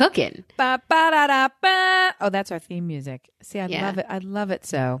 What's cooking? Ba, ba, da, da, ba. Oh, that's our theme music. See, I love it. I love it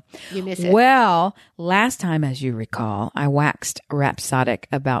so. You miss it. Well, last time, as you recall, I waxed rhapsodic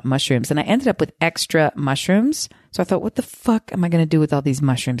about mushrooms, and I ended up with extra mushrooms. So I thought, what the fuck am I going to do with all these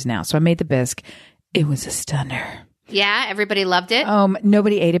mushrooms now? So I made the bisque. It was a stunner. Yeah, everybody loved it?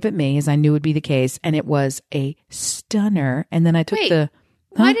 Nobody ate it but me, as I knew would be the case, and it was a stunner. And then I took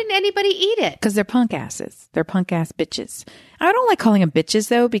Why didn't anybody eat it? Because they're punk asses. They're punk ass bitches. I don't like calling them bitches,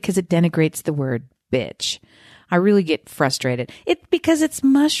 though, because it denigrates the word bitch. I really get frustrated. Because it's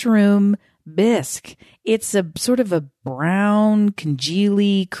mushroom bisque. It's a sort of a brown,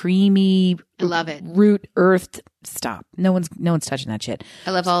 congealy, creamy. I love it. Root earthed. Stop. No one's touching that shit.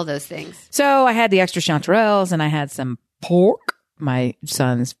 I love all those things. So I had the extra chanterelles and I had some pork, my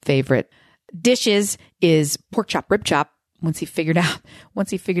son's favorite dishes is pork chop, rib chop. He figured out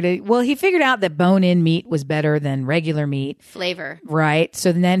that bone-in meat was better than regular meat. Flavor. Right.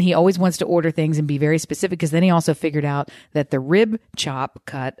 So then he always wants to order things and be very specific, because then he also figured out that the rib chop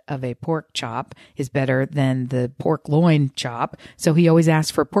cut of a pork chop is better than the pork loin chop. So he always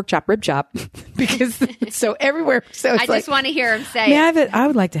asks for pork chop, rib chop because so everywhere. So it's I just want to hear him say I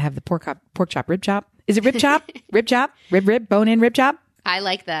would like to have the pork chop, rib chop. Is it rib chop? Rib chop? Rib, bone-in rib chop? I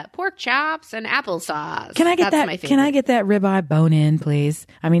like the pork chops and applesauce. Can I get That's that? my favorite. Can I get that ribeye bone in, please?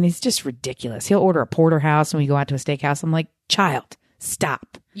 I mean, it's just ridiculous. He'll order a porterhouse when we go out to a steakhouse. I'm like, child,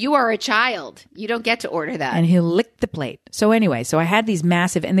 stop. You are a child. You don't get to order that. And he'll lick the plate. So anyway, I had these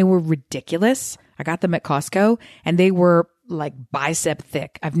massive, and they were ridiculous. I got them at Costco, and they were like bicep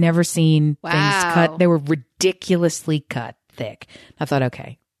thick. I've never seen things cut. They were ridiculously cut thick. I thought,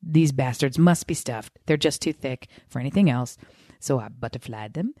 okay, these bastards must be stuffed. They're just too thick for anything else. So I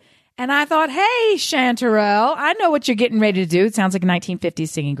butterflied them. And I thought, hey, Chanterelle, I know what you're getting ready to do. It sounds like a 1950s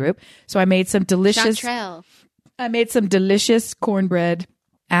singing group. So I made some delicious cornbread,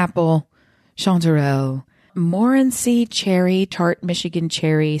 apple, Chanterelle, Morency cherry, tart Michigan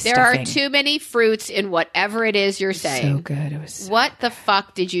cherry There stuffing. are too many fruits in whatever it is you're saying. So good. It was What the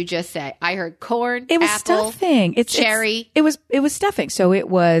fuck did you just say? I heard corn, It was apple, stuffing. cherry. It was stuffing. So it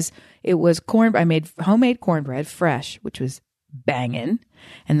was corn. I made homemade cornbread, fresh, which was banging.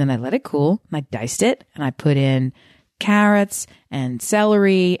 And then I let it cool and I diced it and I put in carrots and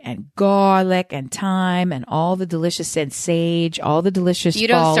celery and garlic and thyme and all the delicious, and sage, all the delicious You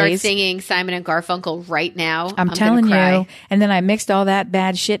don't start follies. singing Simon and Garfunkel right now. I'm gonna telling cry. you. And then I mixed all that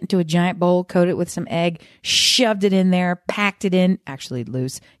bad shit into a giant bowl, coated it with some egg, shoved it in there, packed it in, actually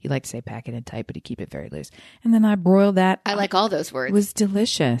loose. You like to say pack it in tight, but you keep it very loose. And then I broiled that. I like all those words. It was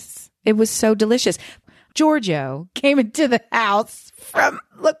delicious. It was so delicious. Giorgio came into the house from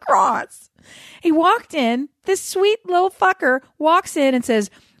La Crosse. He walked in. This sweet little fucker walks in and says,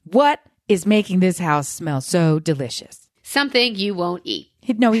 "What is making this house smell so delicious?" Something you won't eat.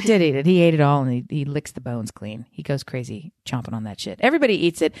 No, he did eat it. He ate it all, and he licks the bones clean. He goes crazy chomping on that shit. Everybody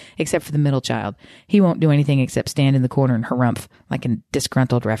eats it except for the middle child. He won't do anything except stand in the corner and harumph like a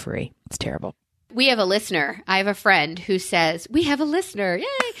disgruntled referee. It's terrible. We have a listener. I have a friend who says, we have a listener, yay,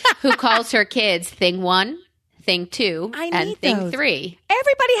 who calls her kids thing 1, thing 2, and thing those. 3.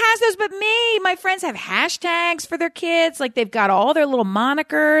 Everybody has those but me. My friends have hashtags for their kids. Like they've got all their little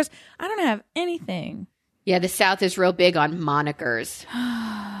monikers. I don't have anything. Yeah, the South is real big on monikers.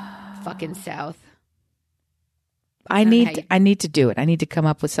 Fucking South. I need to do it. I need to come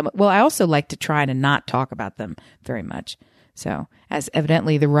up with some. Well, I also like to try to not talk about them very much. So, as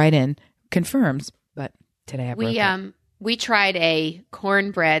evidently the write-in confirms, but today I broke it. We tried a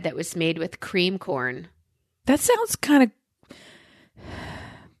cornbread that was made with cream corn. That sounds kind of.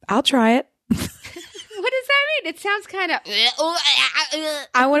 I'll try it. What does that mean? It sounds kind of.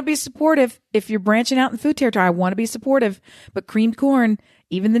 I want to be supportive. If you're branching out in food territory, I want to be supportive. But creamed corn,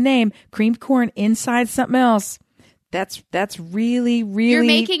 even the name, creamed corn inside something else. That's really, really. You're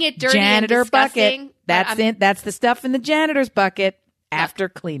making it dirty janitor and disgusting. bucket. That's the stuff in the janitor's bucket after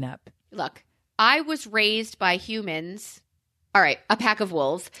cleanup. Look, I was raised by humans. All right, a pack of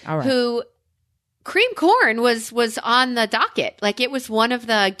wolves. All right. Who cream corn was on the docket. Like it was one of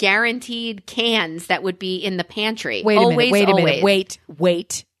the guaranteed cans that would be in the pantry. Wait a Always. minute.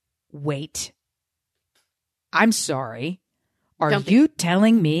 Wait. I'm sorry. Don't You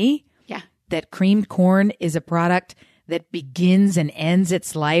telling me Yeah. that creamed corn is a product that begins and ends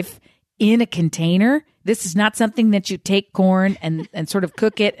its life in a container? This is not something that you take corn and sort of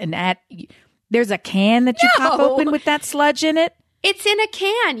cook it and add. There's a can that you pop No. open with that sludge in it? It's in a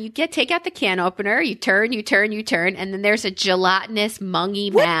can. You take out the can opener, you turn, and then there's a gelatinous,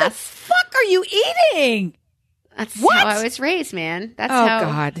 mungy What the mass. fuck are you eating? That's What? how I was raised, man. That's Oh, how.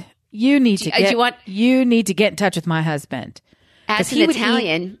 God. You need to get in touch with my husband. As 'Cause an he would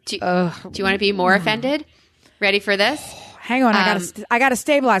Italian, do you want to be more offended? Ready for this? Hang on. I gotta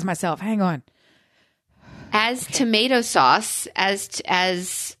stabilize myself. Hang on. As tomato sauce,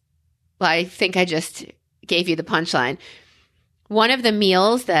 well, I think I just gave you the punchline. One of the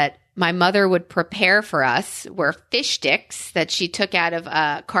meals that my mother would prepare for us were fish sticks that she took out of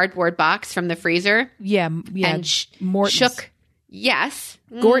a cardboard box from the freezer. Yeah. And Morton's. shook. Yes.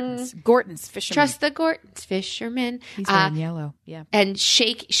 Gorton's fisherman. Trust the Gorton's fisherman. He's wearing yellow. Yeah. And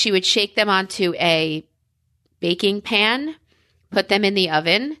she would shake them onto a baking pan, put them in the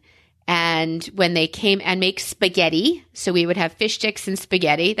oven, and when they came and make spaghetti, so we would have fish sticks and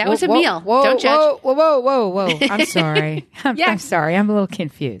spaghetti. That was a meal. Don't judge. Whoa. I'm sorry. I'm Yeah. sorry. I'm a little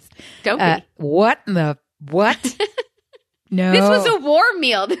confused. Don't be. What in the what? No. This was a warm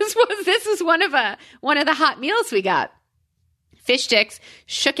meal. This was one of the hot meals we got. Fish sticks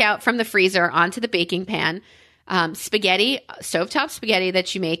shook out from the freezer onto the baking pan. Spaghetti, stovetop spaghetti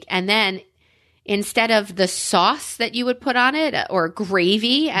that you make, and then instead of the sauce that you would put on it, or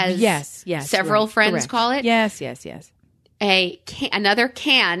gravy, as several friends correct. call it, Yes. Another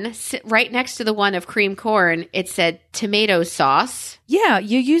can right next to the one of cream corn. It said tomato sauce. Yeah,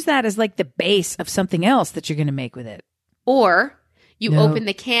 you use that as like the base of something else that you're going to make with it. Or you open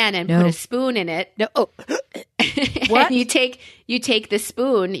the can and put a spoon in it. No. Oh. What? And you take the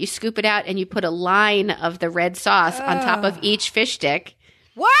spoon, you scoop it out, and you put a line of the red sauce on top of each fish stick.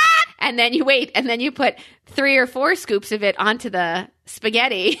 What? And then you wait, and then you put 3 or 4 scoops of it onto the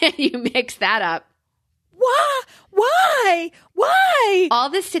spaghetti, and you mix that up. Why? All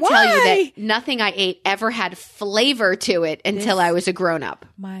this to tell you that nothing I ate ever had flavor to it until I was a grown-up.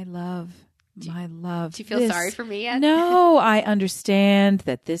 My love. Do you feel sorry for me yet? No, I understand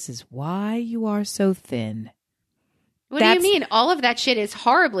that this is why you are so thin. What do you mean? All of that shit is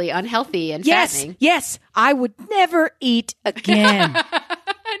horribly unhealthy and fattening. Yes, I would never eat again. No,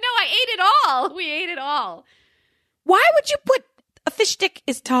 I ate it all. We ate it all. Why would you put a fish stick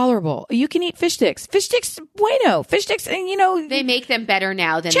is tolerable? You can eat fish sticks. Fish sticks, bueno. Fish sticks, and they make them better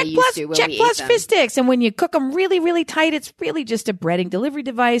now than they used to when we ate them. Fish sticks, and when you cook them really, really tight, it's really just a breading delivery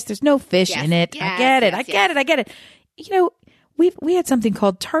device. There's no fish in it. I get it. You know, we had something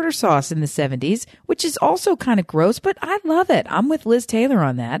called tartar sauce in the 70s, which is also kind of gross, but I love it. I'm with Liz Taylor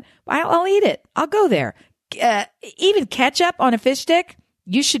on that. I'll eat it. I'll go there. Even ketchup on a fish stick,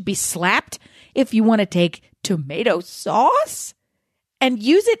 you should be slapped if you want to take tomato sauce and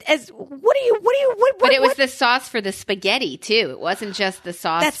use it as what? But it was the sauce for the spaghetti too. It wasn't just the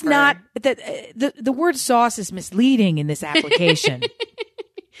sauce. That's not the word sauce is misleading in this application.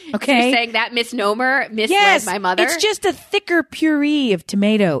 Okay, you're saying that misnomer misled my mother. It's just a thicker puree of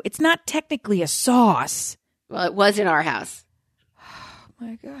tomato. It's not technically a sauce. Well, it was in our house. Oh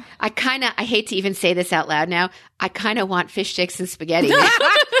my God. I hate to even say this out loud now. I kind of want fish sticks and spaghetti.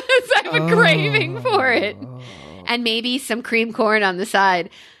 I have a craving for it. And maybe some cream corn on the side.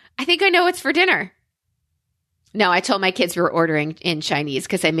 I think I know what's for dinner. No, I told my kids we were ordering in Chinese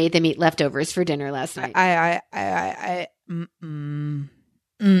because I made them eat leftovers for dinner last night.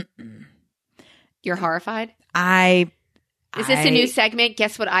 You're horrified? Is this a new segment?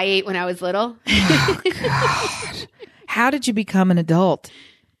 Guess what I ate when I was little? Oh, God. How did you become an adult?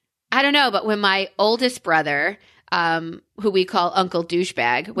 I don't know, but when my oldest brother, who we call Uncle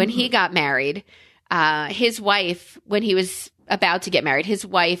Douchebag, when he got married, his wife, when he was about to get married, his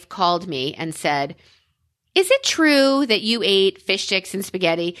wife called me and said, "Is it true that you ate fish sticks and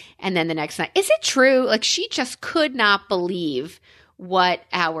spaghetti?" And then the next night, "Is it true?" Like, she just could not believe what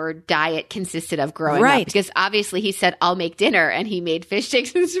our diet consisted of growing up. Because obviously he said, "I'll make dinner," and he made fish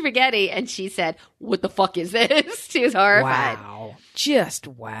sticks and spaghetti. And she said, "What the fuck is this?" She was horrified. Wow. Just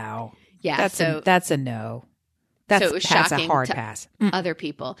wow. Yeah. That's a no. So it was shocking a hard to pass. other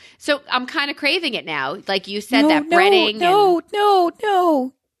people. So I'm kind of craving it now. Like you said, breading.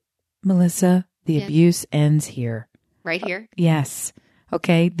 No. Melissa, the abuse ends here. Right here? Yes.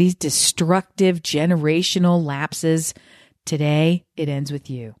 Okay. These destructive generational lapses. Today, it ends with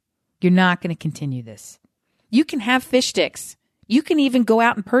you. You're not going to continue this. You can have fish sticks. You can even go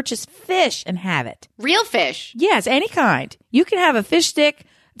out and purchase fish and have it. Real fish? Yes, any kind. You can have a fish stick.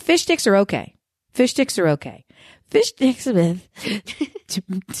 Fish sticks are okay. Fish sticks with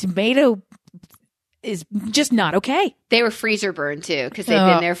tomato is just not okay. They were freezer burned too because they've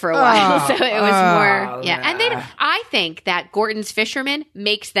been there for a while. So it was more, yeah. And then I think that Gordon's Fisherman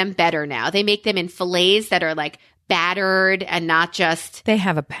makes them better now. They make them in fillets that are like battered and not just. They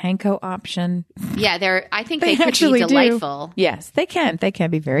have a panko option. Yeah, I think they could be delightful. Do. Yes, they can. They can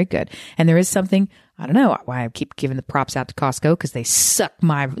be very good. And there is something, I don't know why I keep giving the props out to Costco because they suck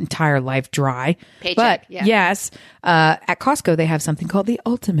my entire life dry. Paycheck, but yes, at Costco they have something called the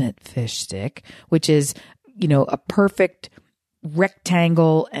Ultimate Fish Stick, which is, a perfect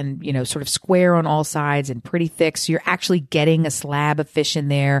rectangle and, sort of square on all sides and pretty thick. So you're actually getting a slab of fish in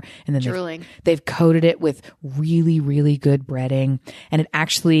there. And then they've coated it with really, really good breading. And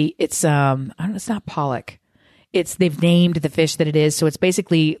it's not pollock. They've named the fish that it is. So it's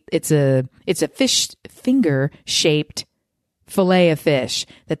basically, it's a fish finger shaped fillet of fish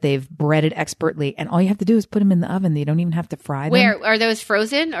that they've breaded expertly. And all you have to do is put them in the oven. You don't even have to fry them. Where are those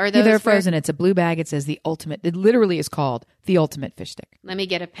frozen? They're frozen. It's a blue bag. It says it literally is called the Ultimate Fish Stick. Let me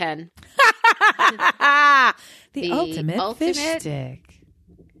get a pen. the ultimate fish stick.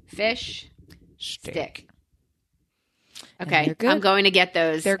 Fish stick. Okay, they're good. I'm going to get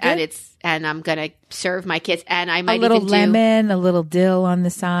those, They're good. and I'm going to serve my kids, and I might A little even do lemon, a little dill on the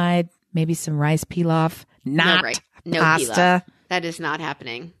side, maybe some rice pilaf, not no pasta. pilaf. That is not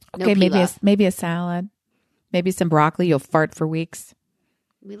happening. No Okay, pilaf. maybe a salad, maybe some broccoli. You'll fart for weeks.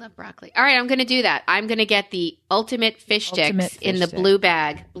 We love broccoli. All right, I'm going to do that. I'm going to get the ultimate fish sticks in the blue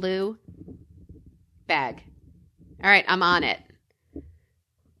bag. Blue bag. All right, I'm on it.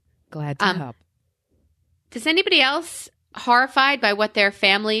 Glad to help. Does anybody else horrified by what their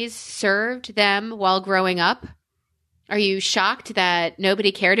families served them while growing up? Are you shocked that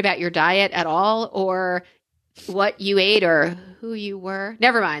nobody cared about your diet at all, or what you ate, or who you were?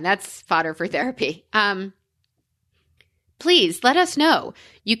 Never mind. That's fodder for therapy. Please let us know.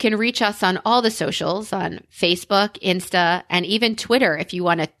 You can reach us on all the socials, on Facebook, Insta, and even Twitter if you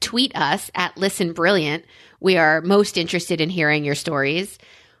want to tweet us at Listen Brilliant. We are most interested in hearing your stories.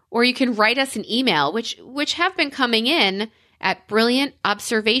 Or you can write us an email, which have been coming in at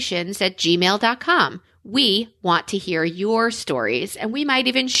brilliantobservations@gmail.com. We want to hear your stories, and we might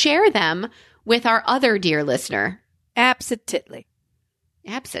even share them with our other dear listener. Absolutely.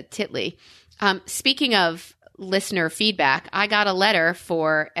 Speaking of listener feedback, I got a letter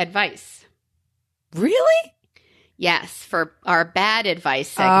for advice. Really? Yes, for our bad advice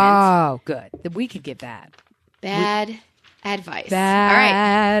segment. Oh, good. We could give that. Bad advice.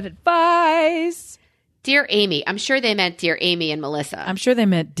 Bad advice. Dear Amy, I'm sure they meant Dear Amy and Melissa. I'm sure they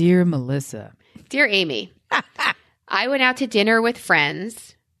meant Dear Melissa. Dear Amy, I went out to dinner with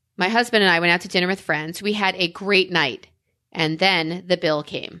friends. My husband and I went out to dinner with friends. We had a great night. And then the bill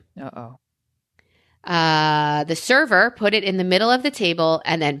came. Uh-oh. The server put it in the middle of the table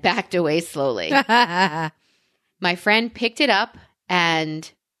and then backed away slowly. My friend picked it up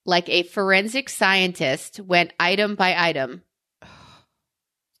and, like a forensic scientist, went item by item.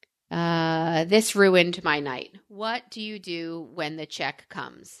 This ruined my night. What do you do when the check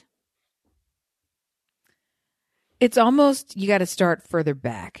comes? It's almost, you got to start further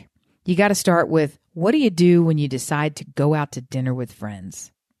back. You got to start with, what do you do when you decide to go out to dinner with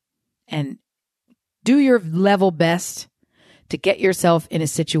friends? And do your level best to get yourself in a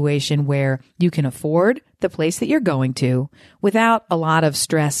situation where you can afford the place that you're going to without a lot of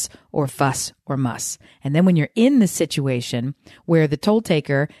stress or fuss or muss. And then when you're in the situation where the toll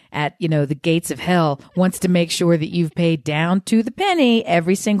taker at, the gates of hell wants to make sure that you've paid down to the penny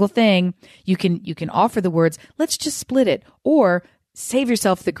every single thing, you can offer the words, let's just split it, or save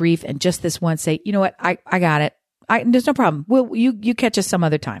yourself the grief and just this once say, you know what, I got it. There's no problem. You catch us some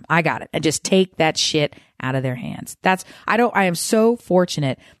other time. I got it. And just take that shit out of their hands. I am so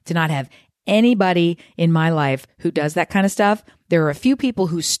fortunate to not have anybody in my life who does that kind of stuff. There are a few people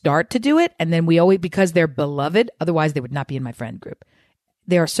who start to do it, and then we always, because they're beloved, otherwise they would not be in my friend group.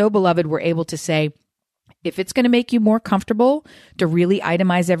 They are so beloved, we're able to say, if it's going to make you more comfortable to really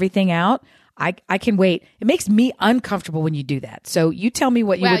itemize everything out, I can wait. It makes me uncomfortable when you do that. So you tell me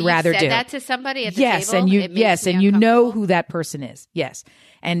what you would rather do. You said that to somebody at the yes, table? And you know who that person is. Yes.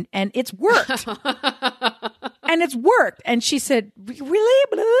 And it's worked. And it's worked. And she said, really?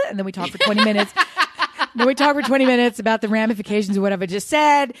 Blah. And then we talked for 20 minutes. About the ramifications of what I've just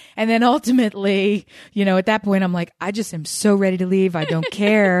said. And then ultimately, at that point, I'm like, I just am so ready to leave. I don't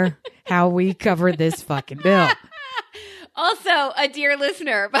care how we cover this fucking bill. Also, a dear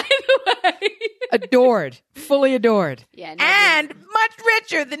listener, by the way. Adored. Fully adored. Yeah. And much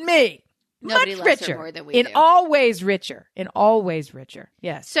richer than me. Nobody much loves richer. her more than we in do. all ways richer. In all ways richer.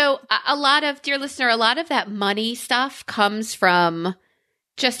 Yes. So a lot of that money stuff comes from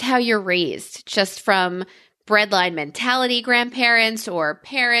just how you're raised, just from breadline mentality, grandparents or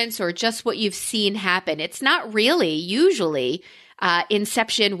parents, or just what you've seen happen. It's not really usually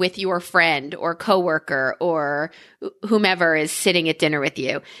inception with your friend or coworker or whomever is sitting at dinner with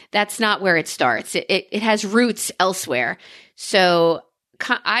you. That's not where it starts. It has roots elsewhere. So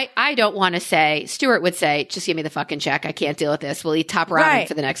I don't want to say, Stuart would say, just give me the fucking check. I can't deal with this. We'll eat top ramen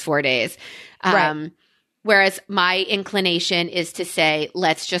for the next 4 days. Right. Whereas my inclination is to say,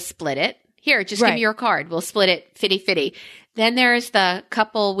 let's just split it. Here, just give me your card. We'll split it fitty-fitty. Then there's the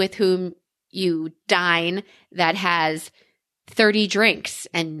couple with whom you dine that has 30 drinks.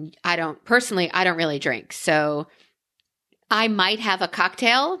 And I don't really drink. So I might have a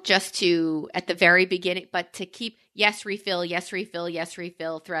cocktail just to, at the very beginning, but to keep, yes, refill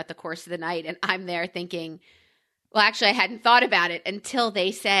throughout the course of the night. And I'm there thinking, well, actually, I hadn't thought about it until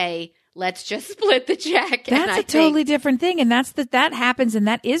they say, let's just split the check. That's a totally different thing. And that happens. And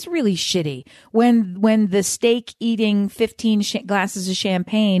that is really shitty. When the steak eating 15 glasses of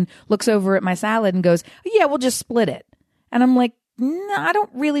champagne looks over at my salad and goes, yeah, we'll just split it. And I'm like, no, I don't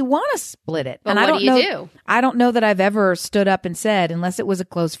really want to split it. But and I what don't do you know, do? I don't know that I've ever stood up and said, unless it was a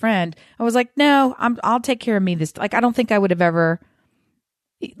close friend, I was like, no, I'll take care of me this. Like, I don't think I would have ever,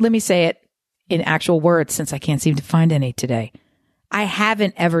 let me say it in actual words since I can't seem to find any today. I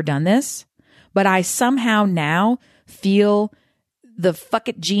haven't ever done this, but I somehow now feel the fuck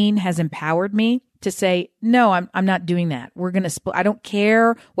it gene has empowered me to say, no, I'm not doing that. We're going to split. I don't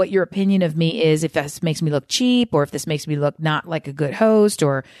care what your opinion of me is, if this makes me look cheap or if this makes me look not like a good host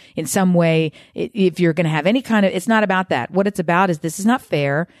or in some way, if you're going to have any kind of, it's not about that. What it's about is this is not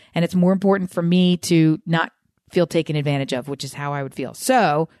fair. And it's more important for me to not feel taken advantage of, which is how I would feel.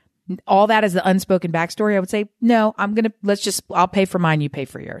 So all that is the unspoken backstory. I would say, no, I'll pay for mine. You pay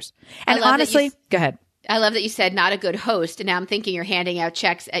for yours. And honestly, go ahead. I love that you said not a good host, and now I'm thinking you're handing out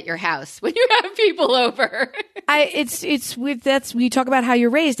checks at your house when you have people over. We talk about how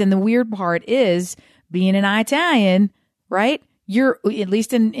you're raised, and the weird part is being an Italian, right? You're, at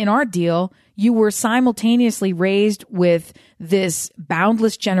least in our deal, you were simultaneously raised with this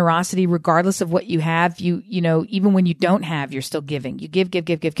boundless generosity, regardless of what you have. You know, even when you don't have, you're still giving. You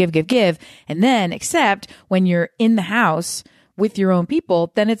give, and then except when you're in the house with your own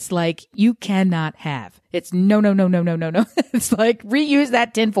people, then it's like you cannot have. It's no. It's like reuse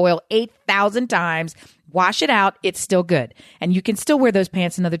that tinfoil 8,000 times, wash it out. It's still good. And you can still wear those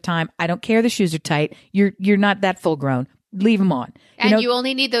pants another time. I don't care. The shoes are tight. You're not that full grown. Leave them on. And you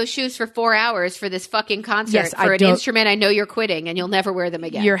only need those shoes for 4 hours for this fucking concert for an instrument. I know you're quitting and you'll never wear them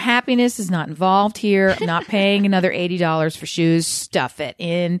again. Your happiness is not involved here. I'm not paying another $80 for shoes. Stuff it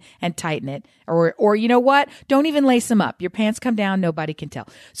in and tighten it. Or you know what? Don't even lace them up. Your pants come down. Nobody can tell.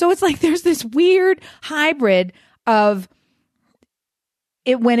 So it's like there's this weird hybrid of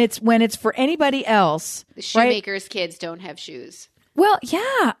it when it's for anybody else. The shoemaker's kids don't have shoes. Well,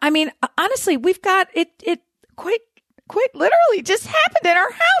 yeah. I mean, honestly, we've got it quite literally just happened in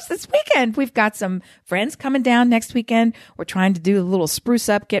our house this weekend. We've got some friends coming down next weekend. We're trying to do a little spruce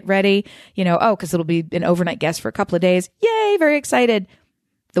up, get ready, because it'll be an overnight guest for a couple of days. Yay, very excited.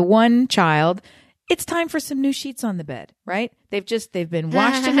 The one child, it's time for some new sheets on the bed, right? They've been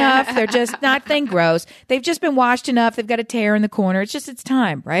washed enough. They're just nothing gross. They've just been washed enough. They've got a tear in the corner. It's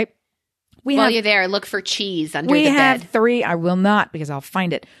time, right? While you're there, look for cheese under the bed. We have 3. I will not because I'll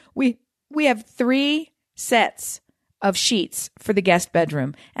find it. We have 3 sets of sheets for the guest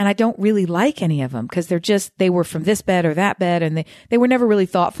bedroom. And I don't really like any of them because they were from this bed or that bed. And they were never really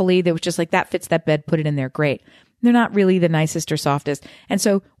thoughtfully. They was just like, that fits that bed, put it in there. Great. They're not really the nicest or softest. And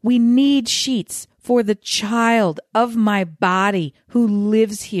so we need sheets for the child of my body who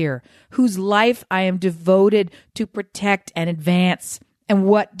lives here, whose life I am devoted to protect and advance. And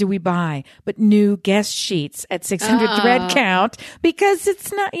what do we buy but new guest sheets at 600 thread count? Because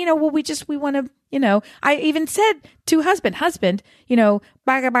it's not, we want to, I even said to husband,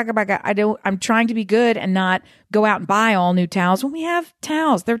 baga. I'm trying to be good and not go out and buy all new towels when we have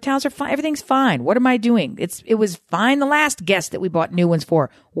towels. Their towels are fine. Everything's fine. What am I doing? It was fine the last guest that we bought new ones for.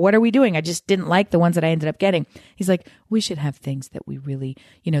 What are we doing? I just didn't like the ones that I ended up getting. He's like, we should have things that we really,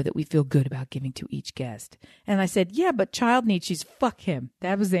 that we feel good about giving to each guest. And I said, yeah, but child needs sheets. Fuck him.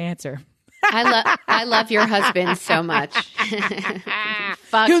 That was the answer. I love your husband so much.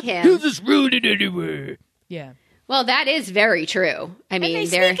 Fuck him. He'll just ruin it anyway. Yeah. Well, that is very true. I mean, they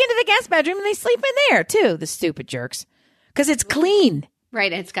sneak into the guest bedroom and they sleep in there too. The stupid jerks, because it's clean.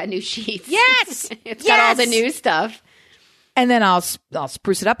 Right, and it's got new sheets. Yes, it's got all the new stuff. And then I'll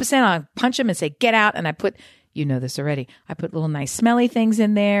spruce it up a cent. I'll punch him and say, "Get out!" And I put, this already. I put little nice smelly things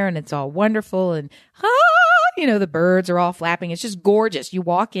in there, and it's all wonderful. And the birds are all flapping. It's just gorgeous. You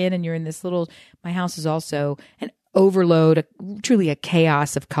walk in and you're in this little. My house is also an overload, truly a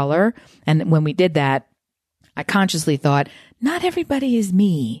chaos of color. And when we did that, I consciously thought, not everybody is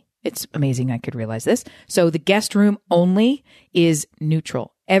me. It's amazing I could realize this. So the guest room only is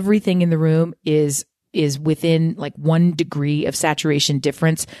neutral. Everything in the room is within like 1 degree of saturation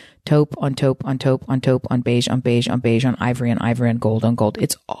difference. Taupe on taupe on taupe on taupe on beige on beige on beige on ivory on gold on gold.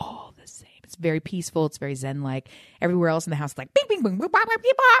 It's all the same. It's very peaceful. It's very zen-like. Everywhere else in the house is like bing, bing, boom, boop, bop, bop,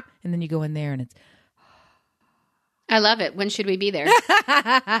 beep, bop. And then you go in there and it's... I love it. When should we be there?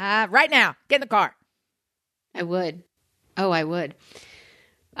 Right now. Get in the car. I would. Oh, I would.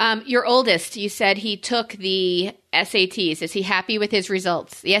 Your oldest, you said he took the SATs. Is he happy with his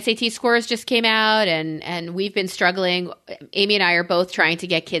results? The SAT scores just came out and we've been struggling. Amy and I are both trying to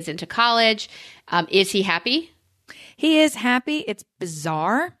get kids into college. Is he happy? He is happy. It's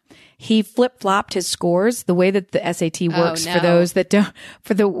bizarre. he flip-flopped his scores. The way that the SAT works for those that don't,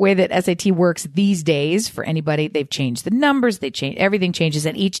 for the way that SAT works these days for anybody, they've changed the numbers, everything changes.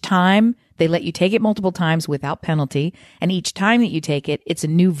 And each time they let you take it multiple times without penalty. And each time that you take it, it's a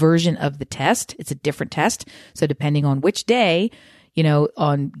new version of the test. It's a different test. So depending on which day,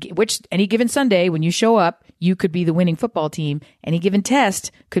 on any given Sunday, when you show up, you could be the winning football team. Any given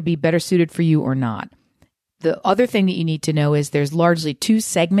test could be better suited for you or not. The other thing that you need to know is there's largely 2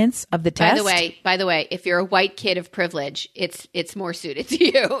 segments of the test. By the way, if you're a white kid of privilege, it's more suited to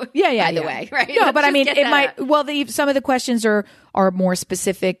you. Yeah. By the way, right? No, but I mean, it might. Well, some of the questions are more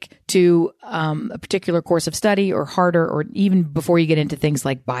specific to a particular course of study, or harder, or even before you get into things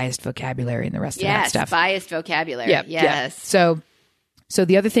like biased vocabulary and the rest of that stuff. Yes, biased vocabulary. Yeah, yes. Yeah. So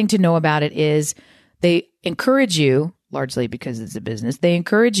the other thing to know about it is they encourage you, largely because it's a business, they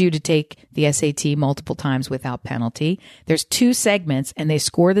encourage you to take the SAT multiple times without penalty. There's 2 segments, and they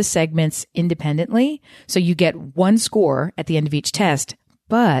score the segments independently. So you get 1 score at the end of each test,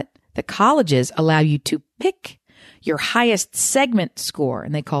 but the colleges allow you to pick your highest segment score,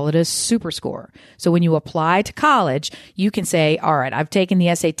 and they call it a super score. So when you apply to college, you can say, all right, I've taken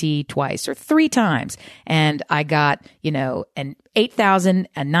the SAT twice or 3 times, and I got, an 8,000,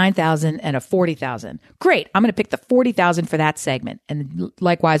 a 9,000, and a 40,000. Great. I'm going to pick the 40,000 for that segment. And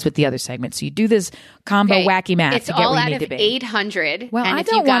likewise with the other segment. So you do this combo wacky math it's to get all where you out need of to be. 800. Well, I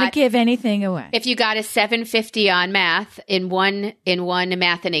don't want to give anything away. If you got a 750 on math in one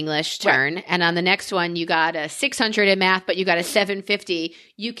math and English turn, right, and on the next one you got a 600 in math, but you got a 750,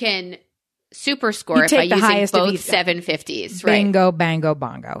 you can super score it by using both 750s. Right? Bingo, bango,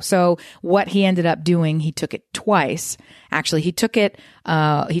 bongo. So what he ended up doing, he took it twice. Actually, he took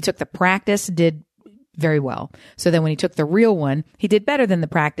the practice, did very well. So then when he took the real one, he did better than the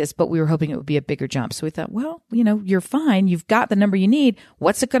practice, but we were hoping it would be a bigger jump. So we thought, well, you're fine. You've got the number you need.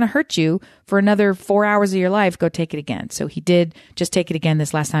 What's it going to hurt you for another 4 hours of your life? Go take it again. So he did just take it again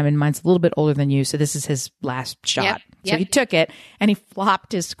this last time, and mine's a little bit older than you. So this is his last shot. Yep. So he took it and he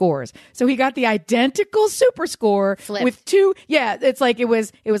flopped his scores. So he got the identical super score with 2. Yeah. It's like, it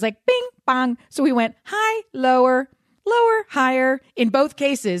was like bing, bong. So we went high, lower, higher in both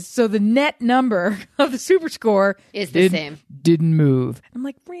cases. So the net number of the super score is the same. Didn't move. I'm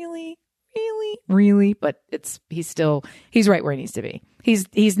like, really? But he's right where he needs to be.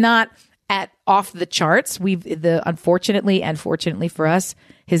 He's not off the charts. Unfortunately and fortunately for us,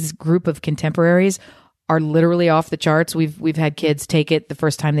 his group of contemporaries are literally off the charts. We've had kids take it the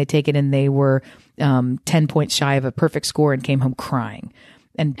first time they take it, and they were 10 points shy of a perfect score and came home crying.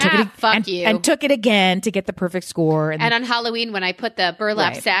 And took and took it again to get the perfect score. And on Halloween, when I put the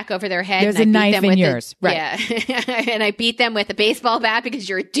burlap sack over their head, there's a knife in yours, right? Yeah, and I beat them with a baseball bat because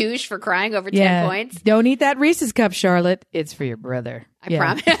you're a douche for crying over 10 points. Don't eat that Reese's cup, Charlotte. It's for your brother.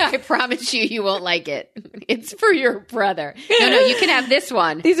 I promise you won't like it. It's for your brother. No, you can have this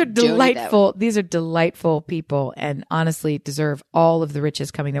one. These are delightful. These are delightful people, and honestly deserve all of the riches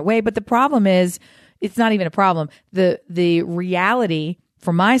coming their way. But the problem is, it's not even a problem. The reality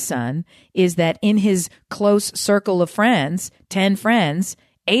for my son is that in his close circle of friends, 10 friends,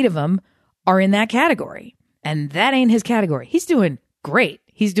 8 of them are in that category. And that ain't his category. He's doing great.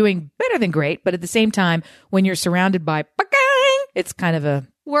 He's doing better than great. But at the same time, when you're surrounded by it's kind of a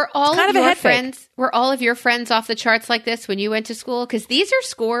Were all of your friends off the charts like this when you went to school? Because these are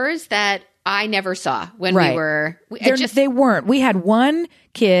scores that I never saw when we were. They weren't. We had one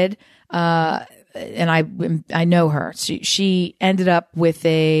kid, and I know her. She ended up with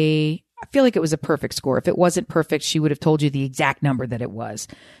I feel like it was a perfect score. If it wasn't perfect, she would have told you the exact number that it was.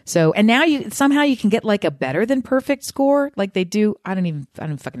 So, and now somehow you can get like a better than perfect score, like they do. I don't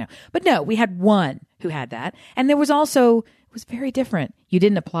fucking know. But no, we had one who had that, and there was also, it was very different. You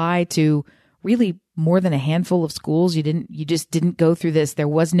didn't apply to really more than a handful of schools. You just didn't go through this. There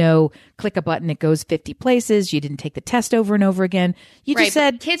was no click a button, it goes 50 places. You didn't take the test over and over again. You just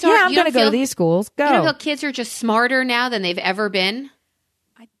said, I'm going to go to these schools. Go. You don't feel kids are just smarter now than they've ever been?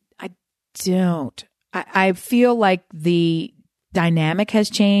 I don't. I feel like the dynamic has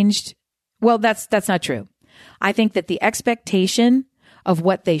changed. Well, that's not true. I think that the expectation of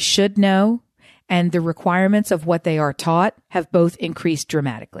what they should know and the requirements of what they are taught have both increased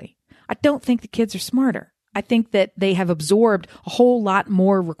dramatically. I don't think the kids are smarter. I think that they have absorbed a whole lot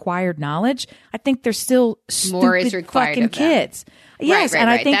more required knowledge. I think they're still stupid fucking kids. Yes, and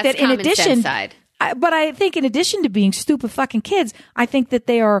I think that in addition, but I think in addition to being stupid fucking kids, I think that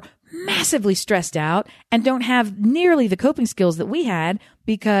they are massively stressed out and don't have nearly the coping skills that we had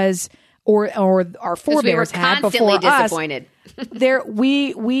or our 'Cause we were forebears had constantly before us. disappointed.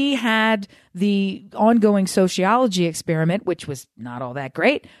 We had the ongoing sociology experiment, which was not all that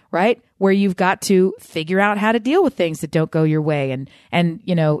great, right? Where you've got to figure out how to deal with things that don't go your way. And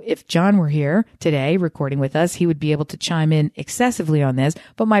you know, if John were here today recording with us, he would be able to chime in excessively on this.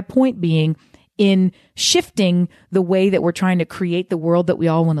 But my point being, in shifting the way that we're trying to create the world that we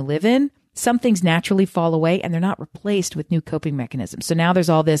all want to live in, some things naturally fall away and they're not replaced with new coping mechanisms. So now there's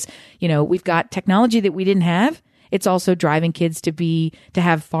all this, you know, we've got technology that we didn't have. It's also driving kids to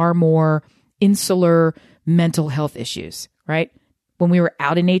have far more insular mental health issues, right? When we were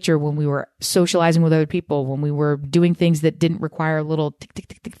out in nature, when we were socializing with other people, when we were doing things that didn't require a little tick, tick,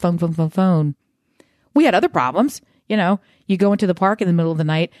 tick, tick, phone, we had other problems. You know, you go into the park in the middle of the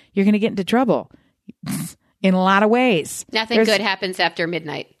night, you're going to get into trouble in a lot of ways. Nothing good happens after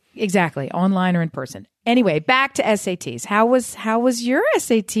midnight. Exactly. Online or in person. Anyway, back to SATs. How was your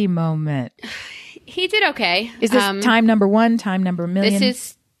SAT moment? He did okay. Is this time number one, time number a million? This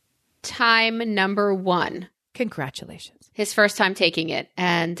is time number 1. Congratulations. His first time taking it.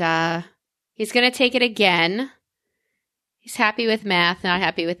 And he's going to take it again. He's happy with math, not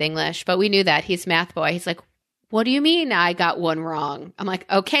happy with English. But we knew that. He's math boy. He's like, what do you mean I got one wrong? I'm like,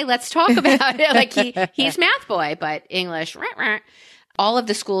 okay, let's talk about it. Like he's math boy, but English. All of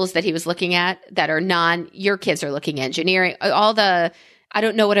the schools that he was looking at that are your kids are looking engineering, all the, I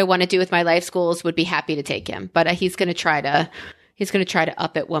don't know what I want to do with my life schools would be happy to take him, but he's going to try to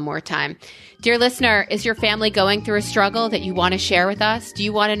up it one more time. Dear listener, is your family going through a struggle that you want to share with us? Do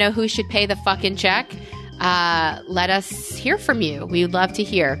you want to know who should pay the fucking check? Let us hear from you. We would love to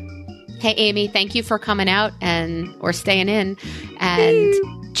hear. Hey, Amy, thank you for coming out or staying in and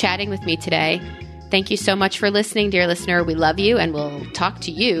chatting with me today. Thank you so much for listening, dear listener. We love you, and we'll talk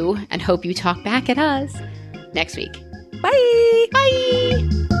to you and hope you talk back at us next week. Bye.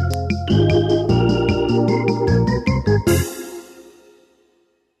 Bye.